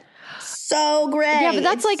it, so gray. Yeah, but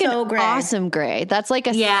that's it's like so an gray. awesome gray. That's like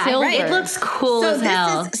a silver. Right. It looks cool as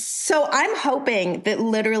hell. So I'm hoping that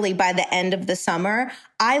literally by the end of the summer,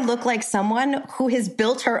 I look like someone who has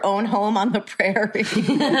built her own home on the prairie.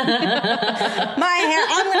 My hair,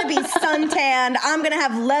 I'm going to be suntanned. I'm going to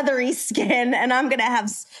have leathery skin and I'm going to have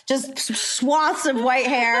just swaths of white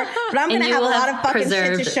hair, but I'm going to have a lot of fucking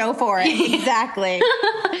shit to show for it. Exactly.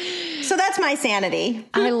 So that's my sanity.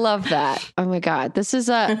 I love that. Oh my God. This is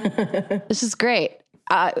great.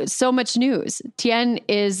 So much news. Tien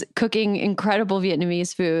is cooking incredible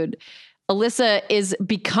Vietnamese food. Alyssa is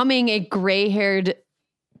becoming a gray-haired,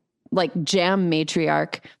 like, jam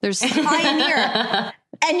matriarch. There's pioneer.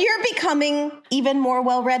 And you're becoming even more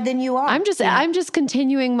well-read than you are. I'm just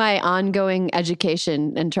continuing my ongoing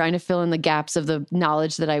education and trying to fill in the gaps of the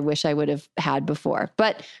knowledge that I wish I would have had before.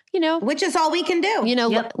 But, which is all we can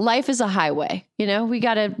do. Life is a highway. We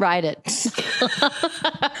got to ride it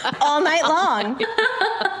all night long.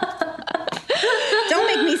 Don't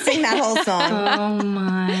make me sing that whole song. Oh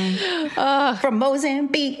my. From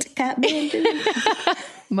Mozambique to Kathmandu.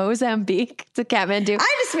 Mozambique to Kathmandu.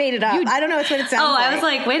 I just made it up. I don't know what it sounds like. Oh, I was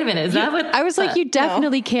like, wait a minute. Is that what? I was like, you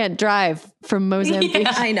definitely can't drive from Mozambique.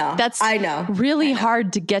 Yeah, I know. I know. Really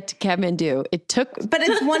hard to get to Kathmandu. But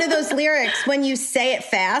it's one of those lyrics. When you say it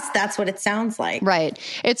fast, that's what it sounds like. Right.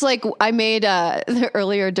 It's like I made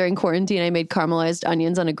earlier during quarantine, I made caramelized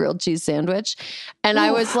onions on a grilled cheese sandwich. And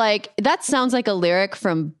I was like, that sounds like a lyric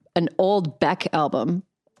from an old Beck album.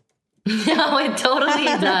 No, it totally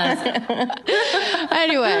does.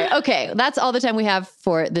 Anyway, okay. That's all the time we have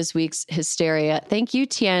for this week's Hysteria. Thank you,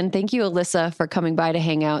 Tien. Thank you, Alyssa, for coming by to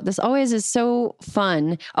hang out. This always is so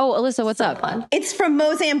fun. Oh, Alyssa, what's up? Fun. It's from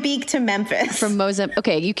Mozambique to Memphis. From Mozambique.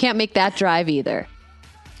 Okay, you can't make that drive either.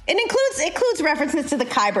 It includes references to the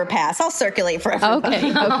Khyber Pass. I'll circulate for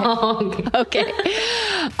everybody. Okay.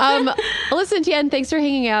 Listen, Tien, thanks for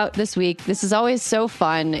hanging out this week. This is always so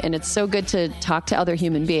fun, and it's so good to talk to other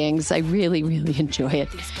human beings. I really, really enjoy it.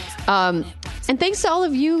 And thanks to all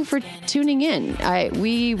of you for tuning in.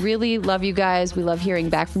 We really love you guys. We love hearing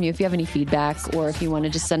back from you. If you have any feedback or if you want to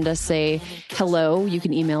just send us a hello, you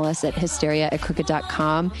can email us at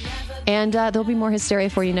hysteria@crooked.com. And there'll be more Hysteria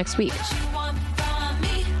for you next week.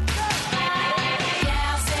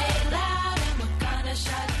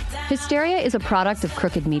 Hysteria is a product of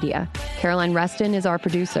Crooked Media. Caroline Reston is our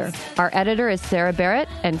producer. Our editor is Sarah Barrett,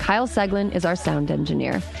 and Kyle Seglin is our sound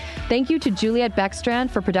engineer. Thank you to Juliet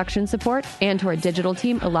Beckstrand for production support, and to our digital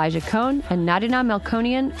team, Elijah Cohn and Nadina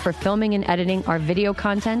Melkonian, for filming and editing our video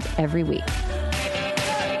content every week. If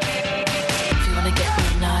you wanna get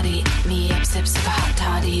real naughty, me up sips of a hot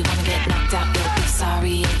toddy. You wanna get knocked out, you'll be sorry.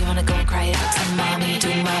 You wanna go and cry out to mommy. Do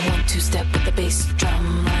my 1-2 step with the bass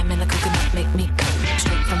drum. Lime in the coconut, make me come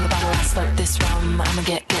straight from the bottle. I slurp this rum. I'ma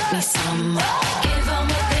get me some. Give them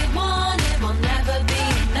what they want, it will never be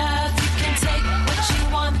enough. You can take what you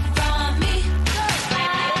want from me.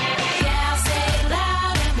 Yeah, I'll say it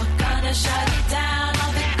loud and we're gonna shut it down.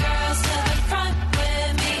 All the girls to the front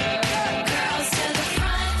with me. Girls to the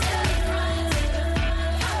front, to the front, to the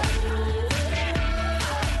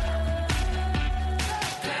front.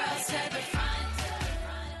 Girls to the front, to the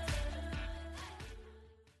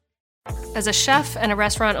front. As a chef and a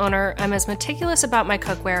restaurant owner, I'm as meticulous about my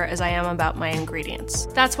cookware as I am about my ingredients.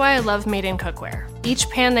 That's why I love Made in Cookware. Each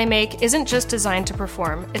pan they make isn't just designed to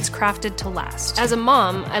perform, it's crafted to last. As a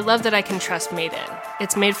mom, I love that I can trust Made in.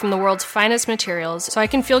 It's made from the world's finest materials, so I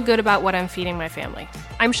can feel good about what I'm feeding my family.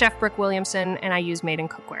 I'm Chef Brooke Williamson, and I use Made in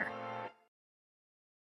Cookware.